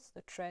stories,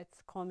 the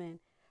threats coming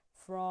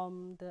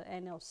from the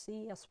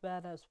NLC, as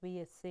well as we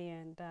are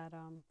saying that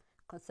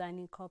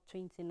concerning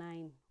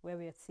COP29, where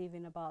we are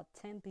saving about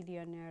 10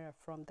 billion naira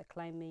from the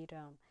climate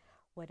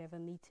whatever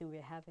meeting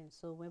we're having.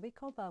 So when we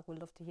come back, we'd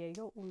love to hear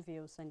your own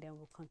views, and then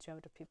we'll continue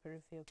with the paper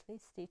review.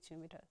 Please stay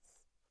tuned with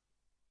us.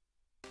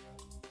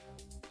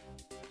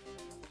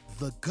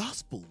 The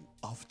gospel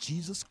of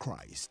Jesus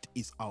Christ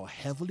is our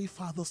Heavenly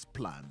Father's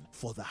plan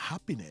for the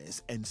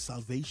happiness and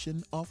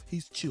salvation of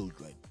His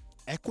children.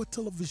 Equa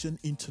Television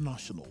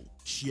International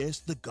shares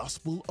the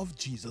gospel of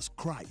Jesus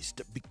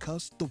Christ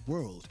because the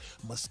world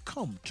must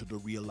come to the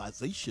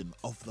realization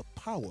of the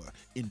power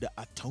in the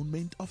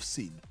atonement of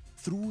sin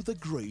through the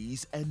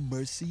grace and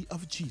mercy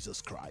of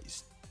Jesus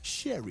Christ,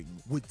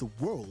 sharing with the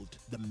world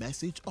the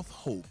message of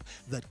hope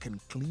that can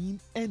clean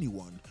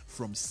anyone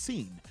from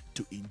sin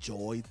to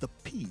enjoy the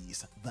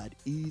peace that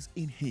is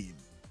in Him.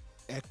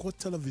 Equa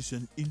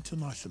Television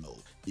International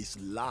is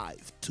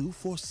live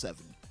 24/7,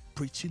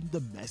 preaching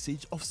the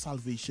message of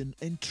salvation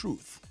and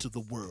truth to the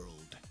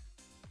world.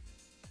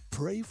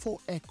 Pray for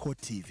Equa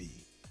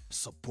TV.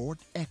 Support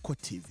Equa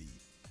TV.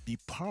 Be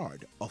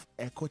part of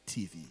Equa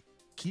TV.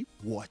 Keep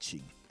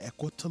watching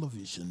Equa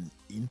Television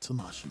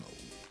International.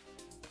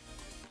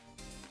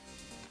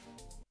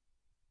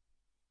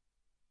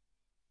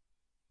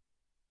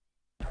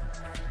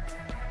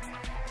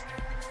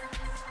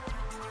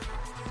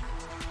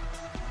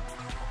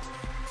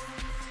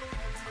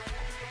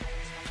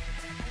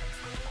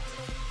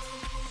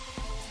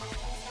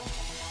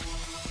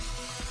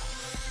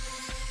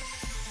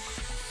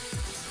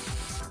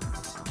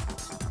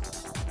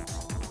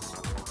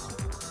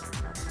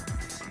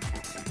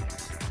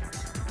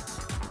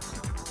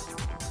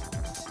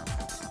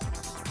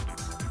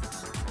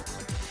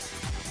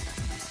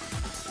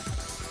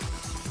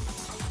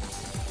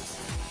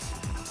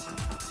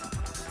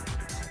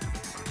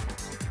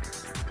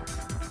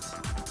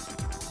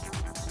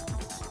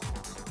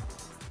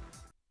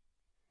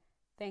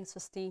 Thanks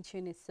for staying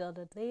tuned. It's still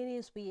the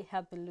ladies. We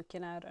have been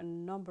looking at a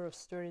number of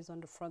stories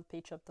on the front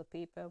page of the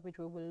paper, which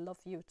we would love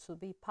you to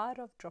be part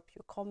of. Drop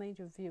your comment,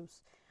 your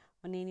views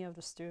on any of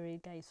the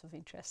story that is of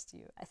interest to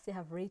you. I still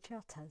have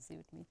Rachel Tazi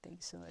with me.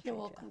 Thanks so much, You're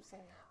Rachel. welcome,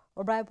 Sarah.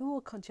 All right, we will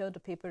continue the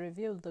paper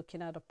review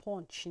looking at a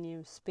Punch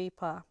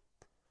newspaper.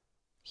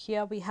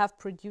 Here we have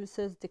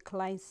producers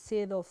decline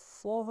sale of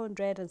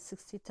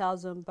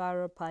 460,000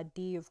 barrel per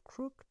day of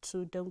crude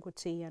to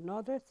Dangote and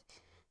others.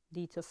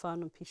 Data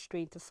found on page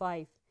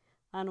 25.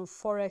 And on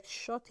forex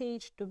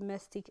shortage,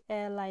 domestic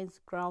airlines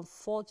ground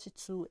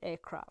 42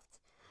 aircraft.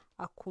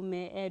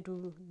 Akume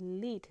Edu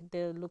lead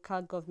the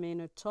local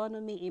government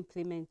autonomy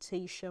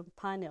implementation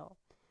panel.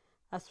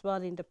 As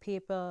well in the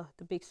paper,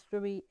 the big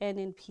story,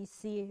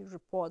 NNPC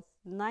reports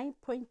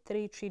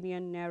 9.3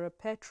 trillion naira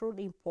petrol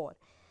import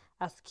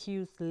as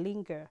queues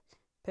linger.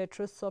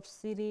 Petrol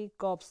subsidy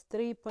gobs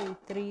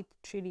 3.3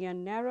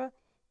 trillion naira.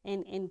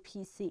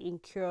 NNPC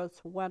incurs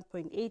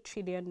 1.8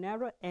 trillion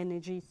naira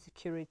energy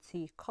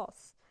security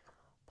costs.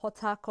 Port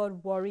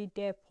Harcourt Warri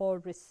Depot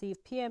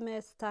receive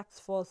PMS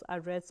task force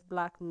arrests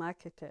black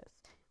marketers.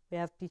 We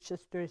have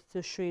pictures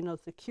still showing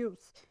us the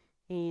queues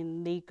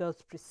in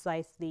Lagos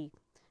precisely.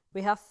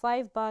 We have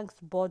 5 banks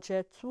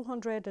budget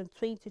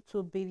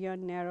 222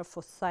 billion naira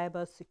for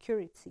cyber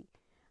security.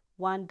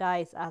 One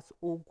dies as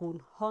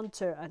Ogun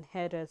hunter and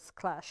headers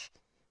clash.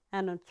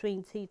 And on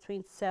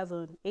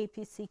 2027,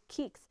 APC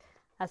kicks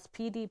as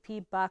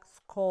PDP backs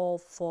call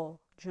for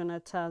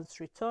Jonathan's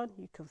return.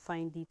 You can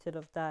find detail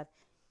of that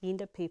in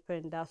the paper,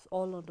 and that's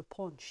all on the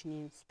Punch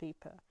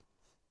newspaper.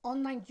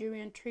 On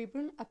Nigerian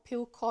Tribune,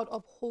 appeal court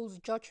upholds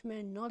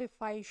judgment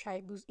nullifying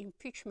Shaibu's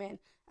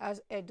impeachment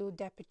as Edo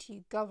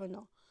deputy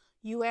governor.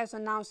 U.S.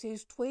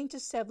 announces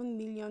 $27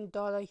 million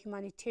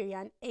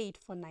humanitarian aid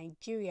for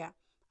Nigeria.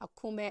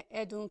 Akume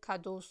Edun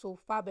Kadoso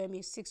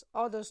Fabemi seeks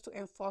orders to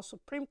enforce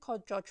Supreme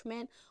Court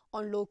judgment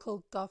on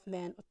local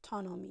government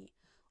autonomy.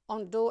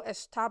 Ondo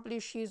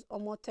establishes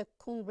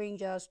Omotekun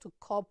Rangers to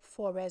curb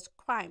forest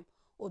crime.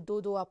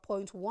 Ododo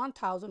appoints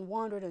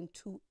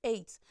 1,102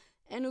 aides.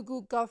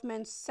 Enugu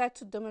government set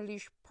to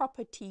demolish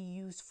property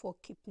used for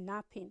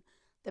kidnapping.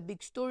 The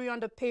big story on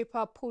the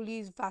paper,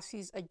 police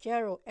versus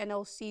Ajero.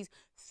 NLC's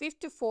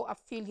 54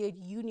 affiliate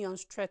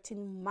unions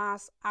threaten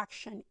mass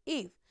action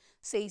if,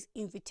 says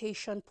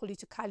invitation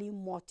politically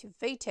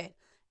motivated.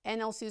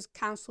 NLC's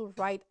council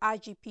right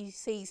RGP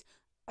says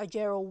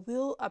Ajero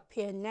will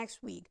appear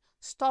next week.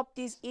 Stop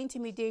this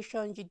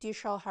intimidation,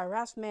 judicial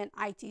harassment,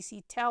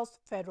 ITC tells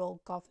federal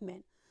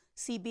government.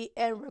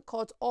 CBN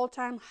records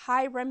all-time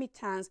high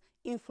remittance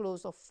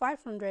inflows of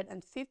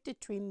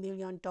 $553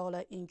 million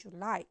in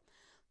July.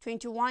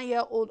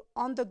 21-year-old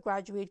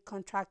undergraduate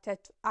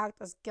contracted to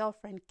act as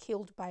girlfriend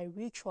killed by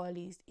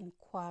ritualist in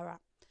Kwara.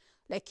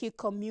 Lekki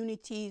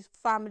communities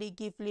family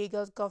give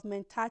Lagos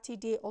government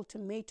 30-day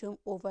ultimatum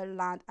over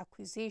land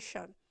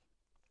acquisition.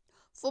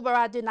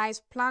 Fubara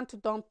denies plan to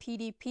dump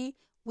PDP.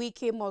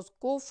 Wike must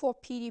go for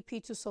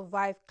PDP to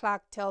survive,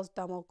 Clark tells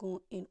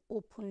Damogun in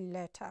open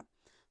letter.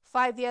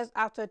 5 years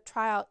after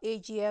trial,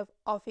 AGF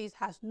office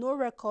has no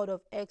record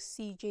of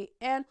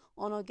ex-CJN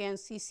on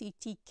against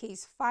CCT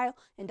case file,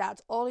 and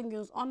that's all in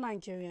news on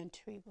Nigerian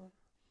Tribune.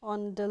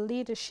 On the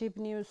leadership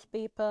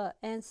newspaper,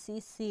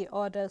 NCC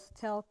orders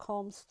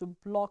telecoms to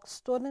block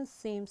stolen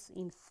SIMs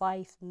in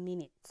 5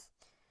 minutes.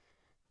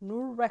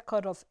 No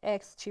record of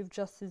ex-Chief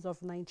Justice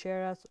of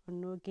Nigeria's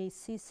Onoge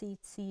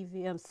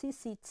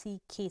CCT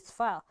case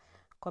file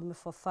coming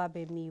for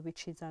Fabemi,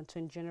 which is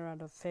Attorney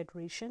General of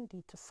Federation,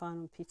 data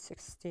found on page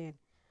 16.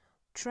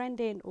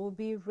 Trending,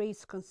 Obi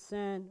raised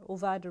concern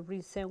over the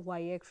recent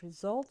WAEC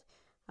result,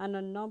 and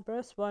on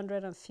numbers,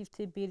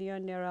 150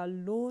 billion naira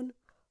loan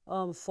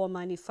for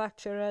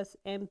manufacturers,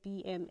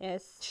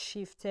 MBMS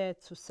shifted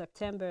to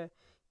September,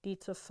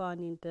 data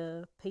found in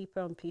the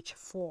paper on page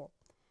 4.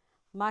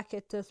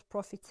 Marketers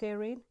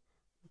profiteering,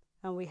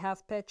 and we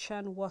have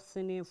Petchan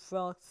worsening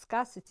fuel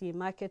scarcity.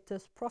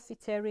 Marketers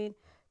profiteering,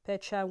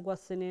 Petchan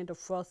worsening the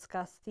fuel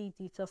scarcity,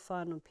 data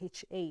found on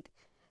page 8.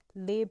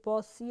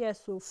 Labour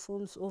CSO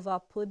fumes over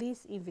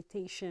police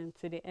invitation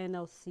to the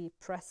NLC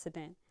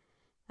president.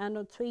 And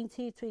on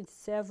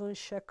 2027,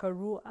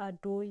 Shekaru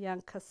Ado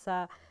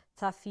Yankasa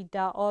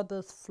Tafida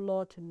others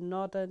flood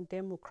Northern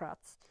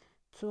Democrats.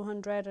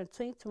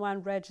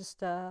 221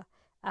 register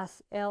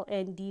as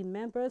LND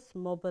members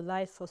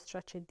mobilize for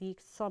strategic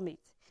summit.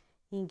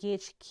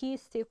 Engage key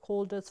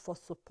stakeholders for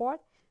support.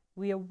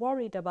 We are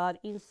worried about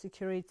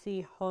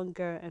insecurity,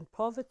 hunger, and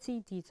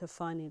poverty, data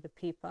found in the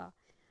paper.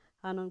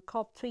 And on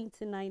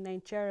COP29,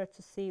 Nigeria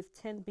to save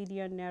 10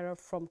 billion naira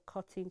from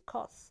cutting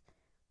costs,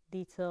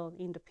 detailed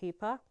in the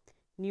paper.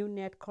 New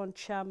Netcon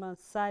chairman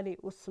Saleh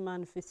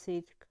Usman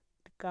visit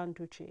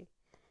Ganduje.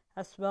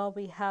 As well,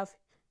 we have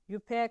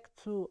UPEC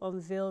to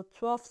unveil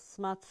 12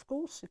 smart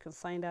schools. You can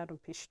find that on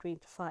page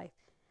 25.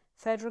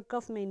 Federal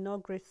government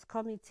inaugurates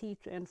committee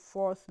to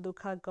enforce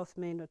local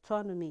government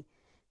autonomy.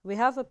 We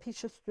have a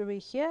picture story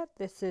here.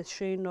 This is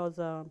showing us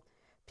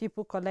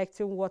people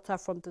collecting water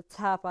from the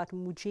tap at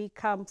Mujay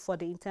camp for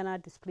the internal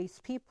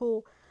displaced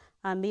people.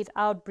 amid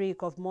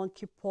outbreak of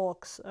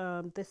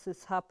monkeypox. This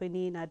is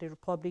happening at the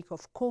Republic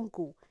of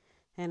Congo,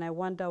 and I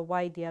wonder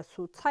why they are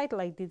so tight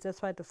like this,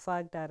 despite the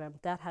fact that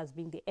that has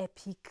been the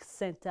epic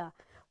center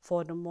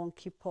for the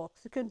monkeypox.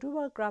 You can do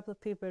well, grab the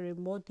paper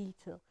in more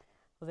detail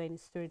of any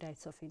story that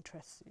is of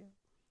interest to you.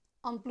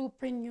 On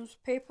Blueprint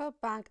newspaper,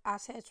 bank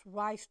assets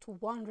rise to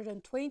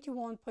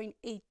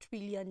 121.8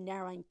 trillion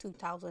naira in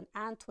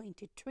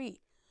 2023.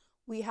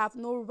 We have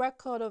no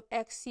record of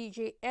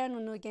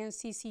ex-CJN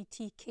against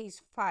CCT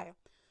case file.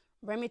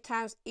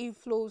 Remittance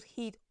inflows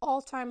hit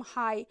all-time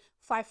high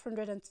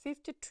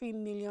 $553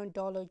 million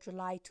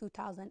July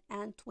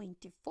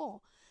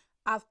 2024.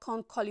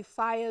 AFCON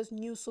qualifiers,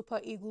 new Super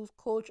Eagles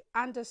coach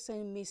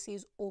Anderson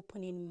misses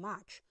opening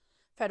match.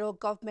 Federal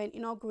government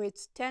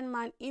inaugurates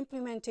 10-man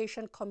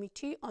implementation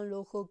committee on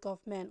local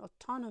government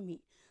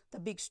autonomy. The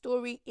big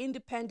story,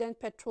 independent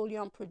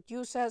petroleum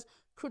producers,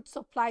 crude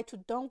supply to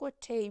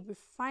Dangote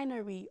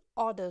refinery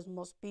orders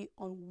must be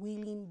on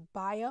willing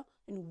buyer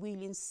and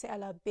willing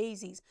seller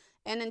basis.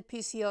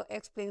 NNPCL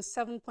explains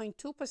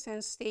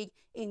 7.2% stake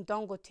in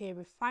Dangote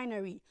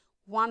refinery.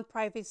 One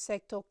private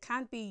sector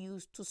can't be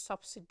used to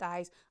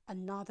subsidize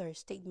another,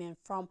 statement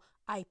from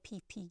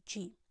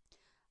IPPG.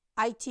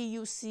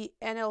 ITUC,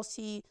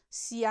 NLC,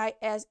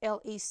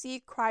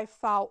 CISLAC cry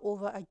foul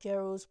over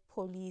Ajero's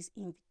police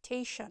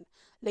invitation.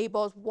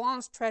 Labour's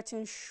once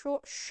threatened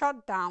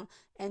shutdown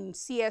and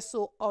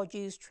CSO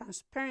urges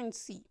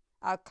transparency.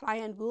 Our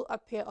client will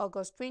appear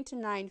August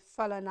 29,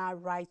 Falana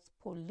writes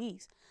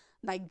police.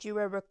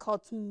 Nigeria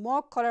records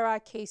more cholera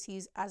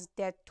cases as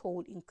death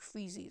toll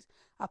increases.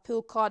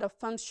 Appeal court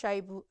affirms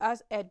Shaibu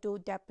as Edo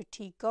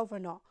deputy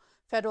governor.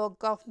 Federal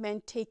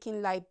government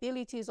taking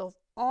liabilities of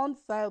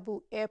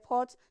unviable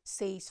airports,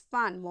 says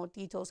FAN. More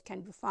details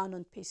can be found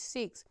on page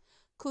 6.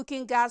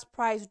 Cooking gas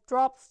price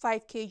dropped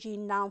 5 kg,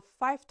 now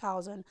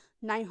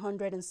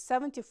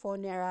 5,974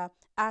 naira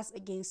as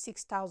against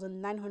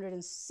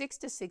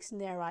 6,966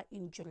 naira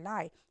in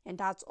July. And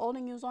that's all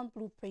the news on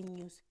Blueprint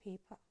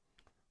newspaper.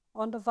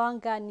 On the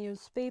Vanguard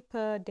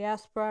newspaper,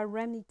 diaspora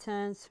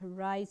remittance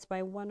rise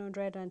by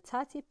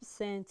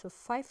 130% to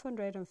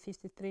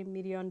 $553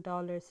 million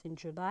in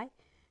July.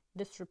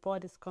 This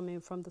report is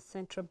coming from the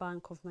Central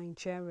Bank of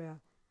Nigeria.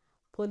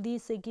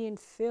 Police again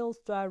fails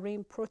to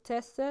arraign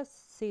protesters,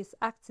 says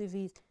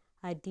activist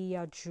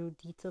Adia Drew.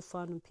 Details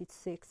found on page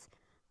 6.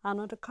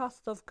 And on the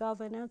cost of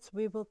governance,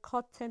 we will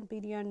cut 10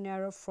 billion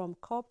naira from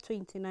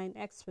COP29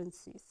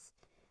 expenses.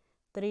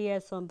 3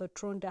 years on the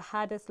throne, the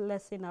hardest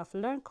lesson I've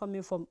learned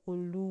coming from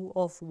Olu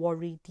of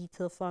Warri.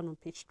 Detail found on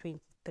page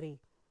 23.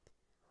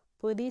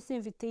 Police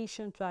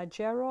invitation to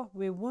Ajero,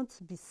 we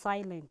won't be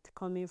silent,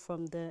 coming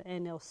from the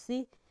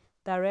NLC.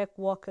 Direct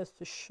workers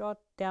to shut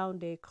down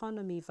the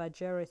economy if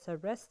Ajero is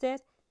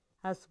arrested.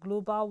 As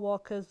Global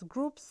Workers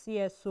Group,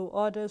 CSO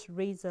orders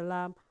raise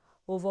alarm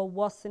over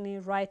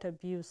worsening right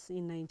abuse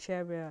in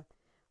Nigeria.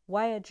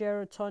 Why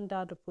Ajero turned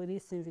down the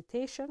police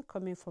invitation,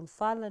 coming from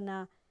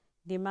Falana,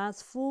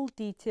 demands full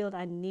detail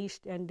and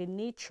the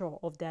nature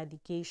of the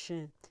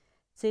allegation.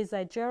 Says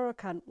Ajero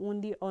can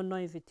only honor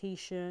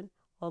invitation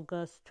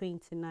August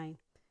 29.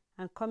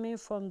 And coming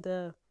from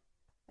the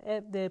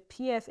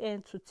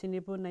PFN to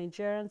Tinubu,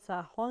 Nigerians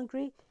are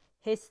hungry,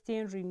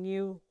 hasting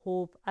renew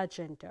hope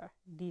agenda.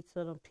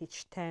 Detail on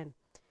page 10.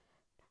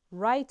 The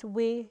right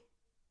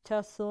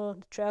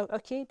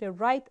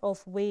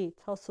of way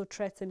also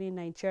threatening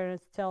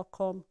Nigerians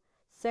telecom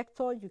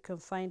sector. You can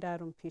find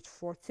that on page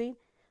 14.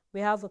 We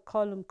have a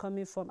column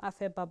coming from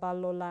Afe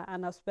Babalola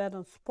and as well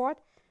on sport,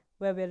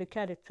 where we're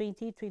looking at the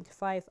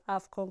 2025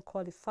 AFCON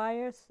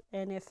qualifiers.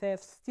 NFF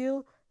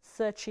still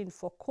searching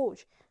for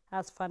coach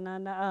as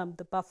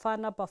the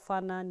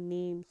Bafana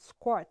name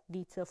squad.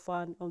 Detail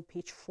found on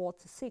page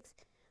 46.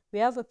 We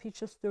have a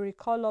picture story,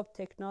 Call Up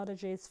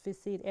Technologies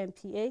visit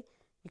MPA.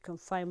 You can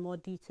find more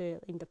detail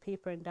in the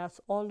paper, and that's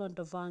all on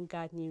the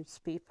Vanguard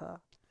newspaper.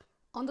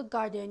 On the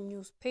Guardian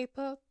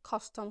newspaper,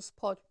 customs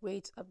port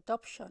rates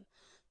adoption.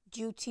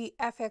 Duty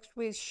FX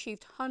rates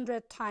shift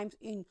 100 times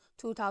in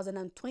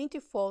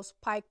 2024,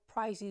 spike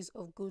prices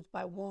of goods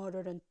by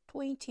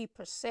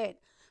 120%.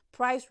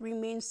 Price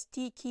remains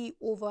sticky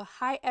over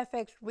high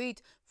FX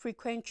rate,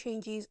 frequent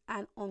changes,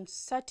 and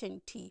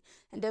uncertainty.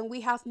 And then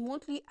we have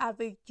monthly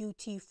average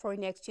duty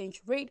foreign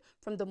exchange rate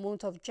from the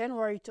month of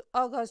January to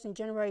August. In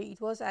January, it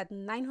was at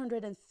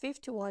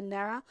 951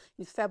 naira.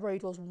 In February,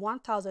 it was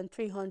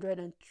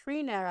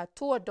 1,303 naira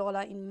to a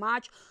dollar. In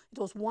March, it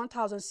was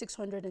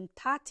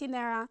 1,630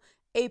 naira.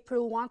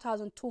 April,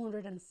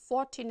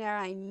 1,240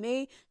 naira. In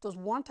May, it was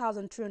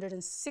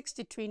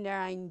 1,363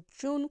 naira. In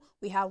June,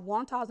 we have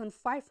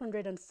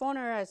 1,504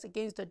 naira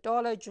against the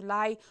dollar.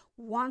 July,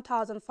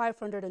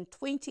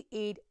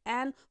 1,528,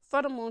 and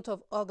for the month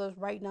of August,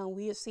 right now,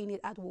 we are seeing it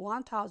at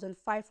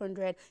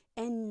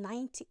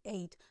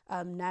 1,598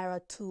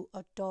 naira to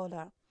a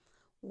dollar.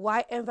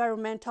 Why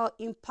environmental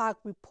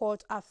impact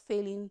reports are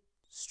failing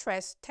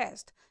stress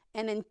test.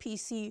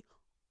 NNPC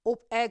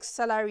OPEX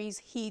salaries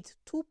hit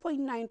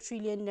 2.9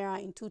 trillion naira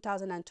in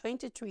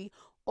 2023,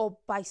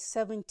 up by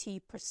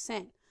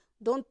 70%.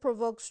 Don't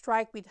provoke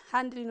strike with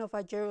handling of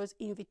Ajaro's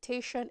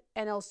invitation,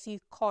 NLC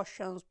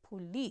cautions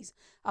police.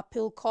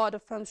 Appeal court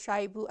affirms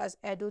Shaibu as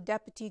Edo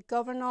deputy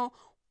governor,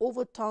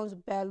 overturns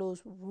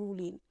Bello's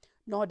ruling.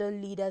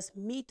 Northern leaders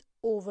meet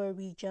over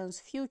region's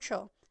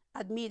future.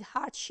 Amid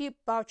hardship,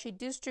 Bauchi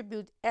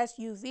distribute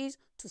SUVs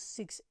to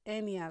 6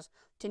 emirs.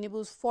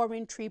 Tinubu's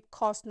foreign trip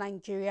cost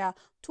Nigeria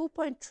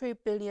 2.3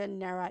 billion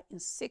naira in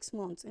 6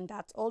 months. And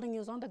that's all the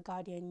news on the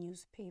Guardian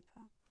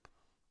newspaper.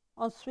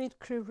 On Sweet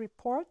Crew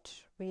Report,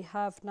 we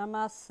have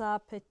Namasa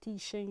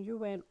petition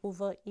UN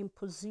over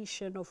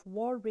imposition of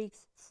war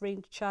risks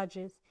fringe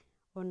charges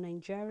on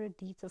Nigeria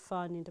data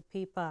found in the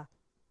paper.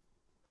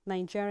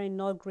 Nigeria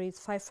inaugurates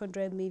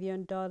 $500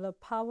 million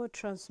power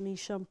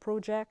transmission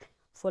project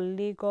for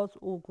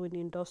Lagos-Ogun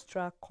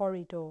Industrial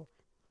Corridor.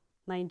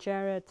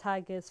 Nigeria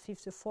targets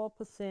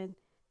 54%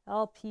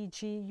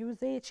 LPG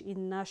usage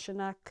in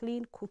national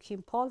clean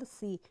cooking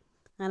policy,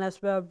 and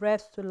as well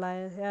reps to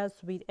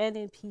liaise with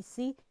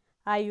NNPC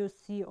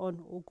IOC on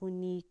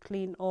Oguni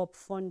clean up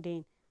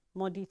funding.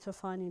 More detail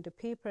found in the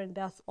paper, and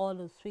that's all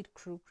on Sweet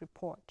Crew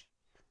Report.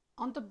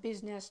 On the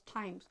Business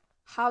Times,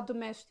 how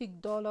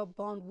domestic dollar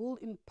bond will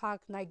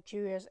impact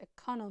Nigeria's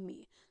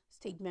economy.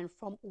 Statement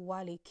from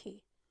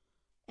Uwaleke.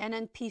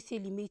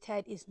 NNPC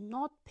Limited is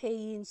not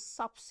paying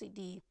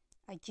subsidy.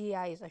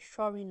 IGI is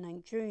assuring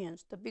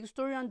Nigerians. The big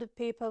story on the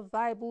paper: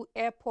 viable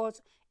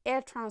airports,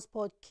 air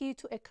transport key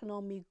to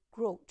economic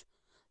growth.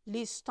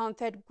 Least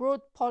stunted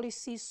growth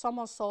policy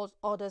somersaults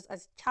others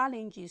as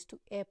challenges to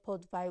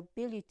airport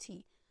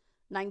viability.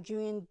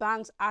 Nigerian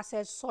banks'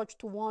 assets surged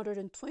to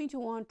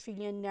 121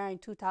 trillion naira in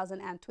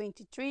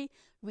 2023,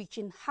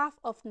 reaching half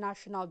of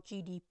national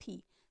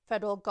GDP.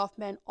 Federal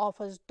government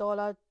offers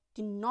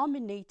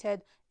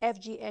dollar-denominated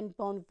FGN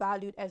bond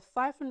valued at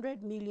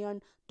 $500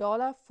 million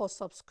for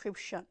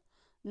subscription.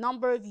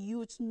 Number of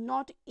youths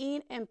not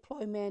in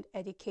employment,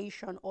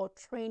 education, or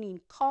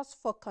training cause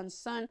for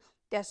concern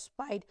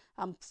despite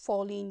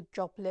falling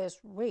jobless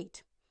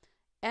rate.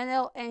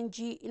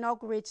 NLNG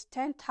inaugurates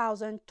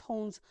 10,000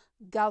 tons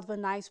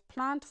galvanized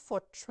plant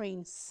for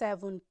Train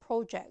 7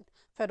 project.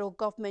 Federal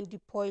government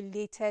deploy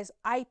latest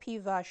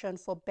IP version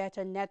for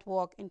better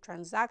network in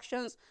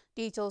transactions.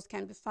 Details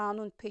can be found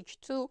on page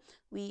 2.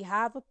 We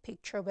have a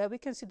picture where we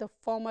can see the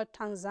former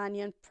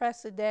Tanzanian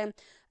president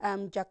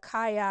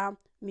Jakaya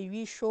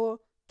Mrisho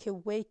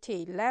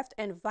Kikwete left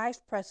and Vice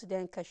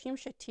President Kashim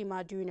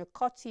Shettima during a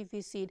courtesy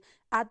visit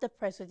at the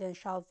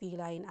presidential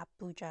villa in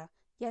Abuja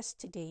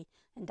yesterday.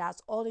 And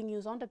that's all the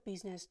news on the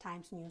Business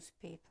Times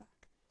newspaper.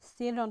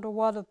 Still on the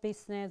world of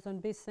business, on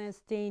Business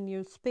Day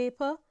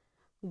newspaper,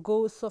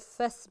 goals of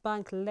First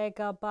Bank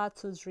legal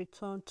battles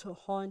return to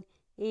haunt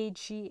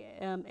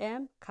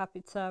AGM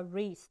capital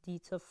raise.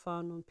 Detail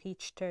found on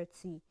page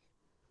 30.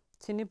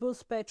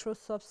 Tinubu's petrol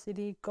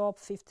subsidy gulp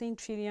 15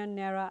 trillion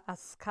naira as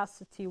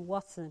scarcity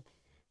worsen.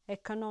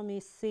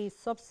 Economists say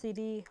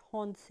subsidy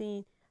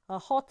hurting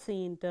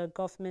the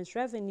government's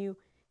revenue.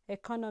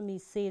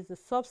 Economists say the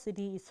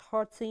subsidy is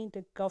hurting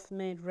the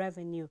government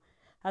revenue.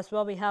 As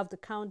well, we have the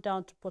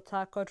countdown to Port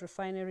Harcourt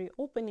refinery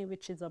opening,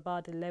 which is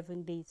about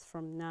 11 days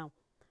from now.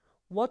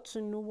 What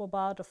to know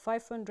about the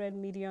 $500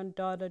 million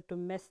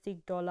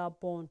domestic dollar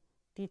bond?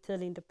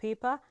 Detail in the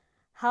paper.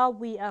 How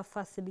we are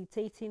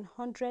facilitating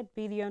 $100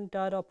 billion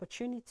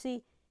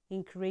opportunity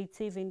in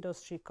creative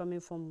industry coming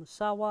from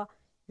Musawa.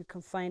 You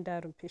can find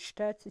that on page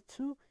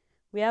 32.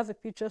 We have a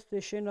picture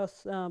showing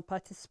us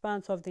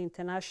participants of the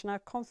International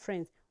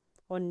Conference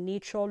on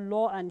Nature,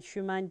 Law and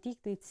Human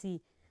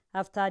Dignity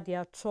after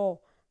their tour.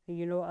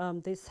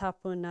 This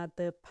happened at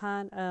the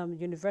Pan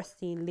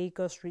University in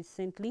Lagos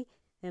recently,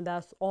 and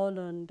that's all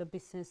on the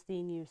Business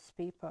Day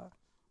newspaper.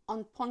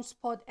 On Punch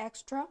Sport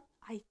Extra,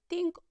 I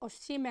think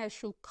Osimhen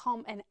should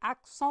come and ask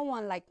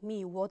someone like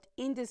me what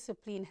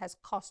indiscipline has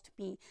cost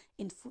me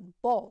in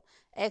football.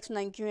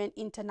 Ex-Nigerian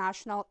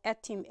international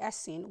Etim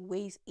Esin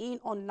weighs in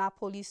on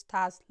Napoli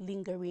star's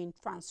lingering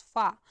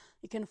transfer.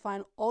 You can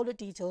find all the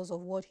details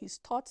of what his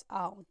thoughts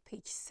are on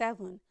page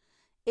 7.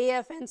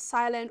 AFN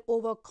silent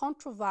over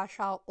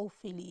controversial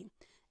Ofili.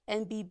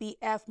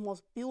 NBBF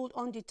must build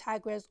on the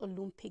Tigers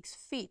Olympics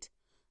feat.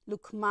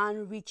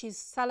 Lukman reaches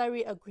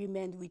salary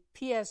agreement with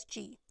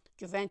PSG.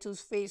 Juventus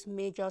face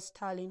major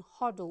sterling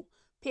hurdle.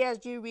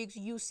 PSG rigs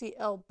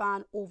UCL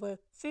ban over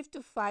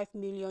 55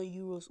 million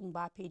euros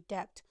Mbappe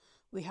debt.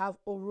 We have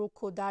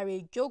Oroko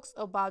Dare jokes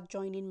about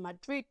joining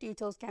Madrid.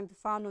 Details can be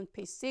found on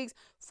page 6.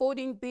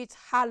 Foden beats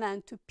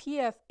Haaland to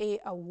PFA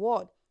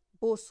award.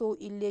 Boso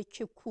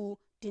Ilechukwu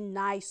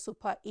denies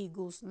Super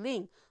Eagles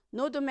link.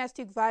 No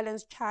domestic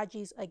violence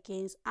charges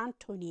against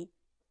Anthony.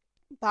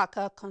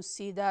 Barker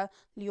consider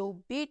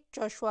Leo beat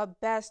Joshua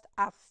best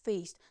have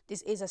faced.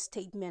 This is a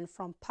statement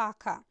from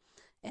Parker.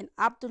 And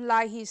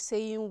Abdullahi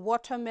saying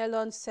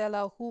watermelon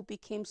seller who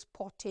became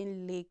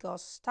Sporting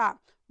Lagos star.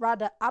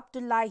 Rather,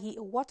 Abdullahi,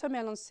 a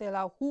watermelon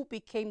seller who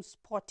became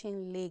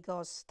Sporting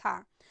Lagos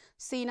star.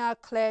 Sina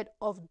cleared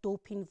of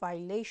doping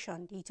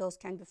violation. Details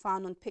can be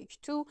found on page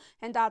 2.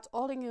 And that's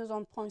all the news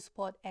on Point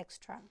Sport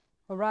Extra.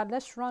 All right,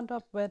 let's round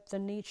up with the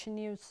Nature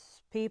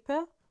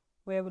newspaper.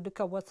 where we look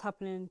at what's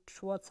happening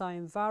towards our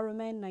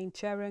environment.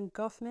 Nigerian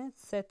government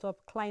set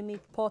up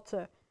climate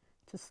portal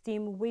to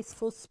stem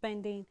wasteful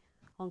spending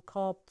on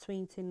COP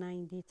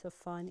 29 data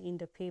fund in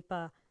the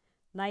paper.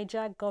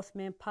 Niger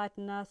government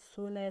partners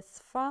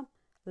Soles Farm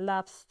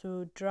Labs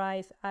to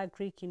drive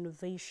agric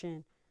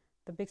innovation.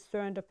 The big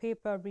story in the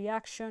paper,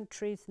 reaction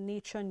trace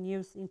Nature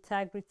News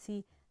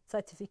integrity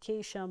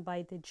certification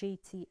by the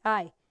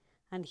JTI.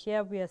 And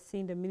here we are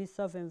seeing the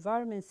Minister of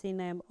Environment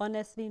saying, I am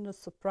honestly not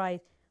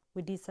surprised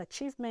with this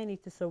achievement.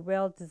 It is a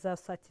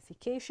well-deserved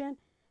certification.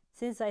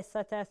 Since I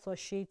started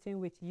associating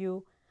with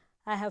you,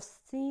 I have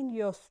seen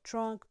your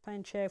strong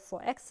penchant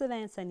for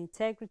excellence and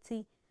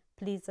integrity.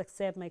 Please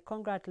accept my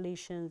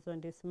congratulations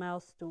on this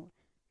milestone.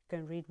 You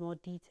can read more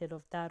detail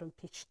of that on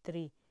page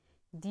 3.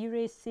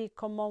 DRA say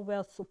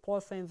Commonwealth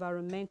support for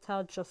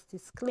environmental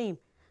justice claim.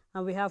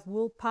 And we have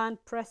Wilpan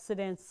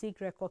President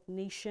seek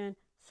recognition,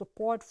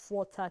 support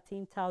for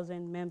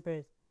 13,000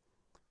 members.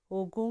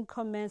 Ogun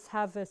commence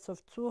harvest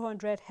of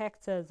 200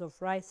 hectares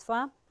of rice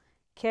farm.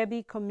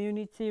 Kebbi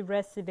community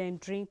resident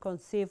drink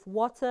unsafe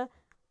water,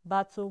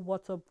 battle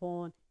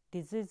waterborne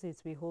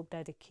diseases. We hope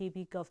that the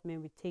Kebbi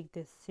government will take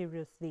this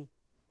seriously.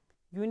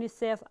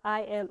 UNICEF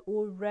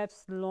ILO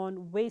reps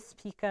lawn waste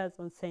speakers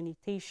on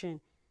sanitation.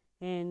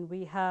 And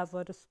we have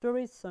other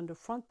stories on the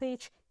front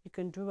page. You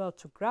can do well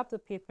to grab the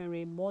paper and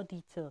read more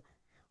detail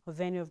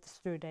of any of the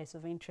story that is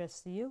of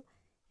interest to you.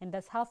 And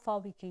that's how far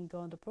we can go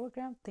on the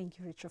program. Thank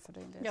you, Rachel, for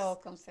doing this. You're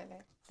welcome,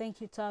 Sele. Thank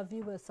you to our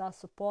viewers, our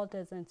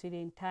supporters, and to the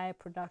entire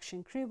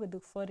production crew. We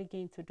look forward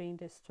again to doing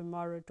this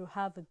tomorrow. Do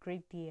have a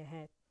great day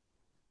ahead.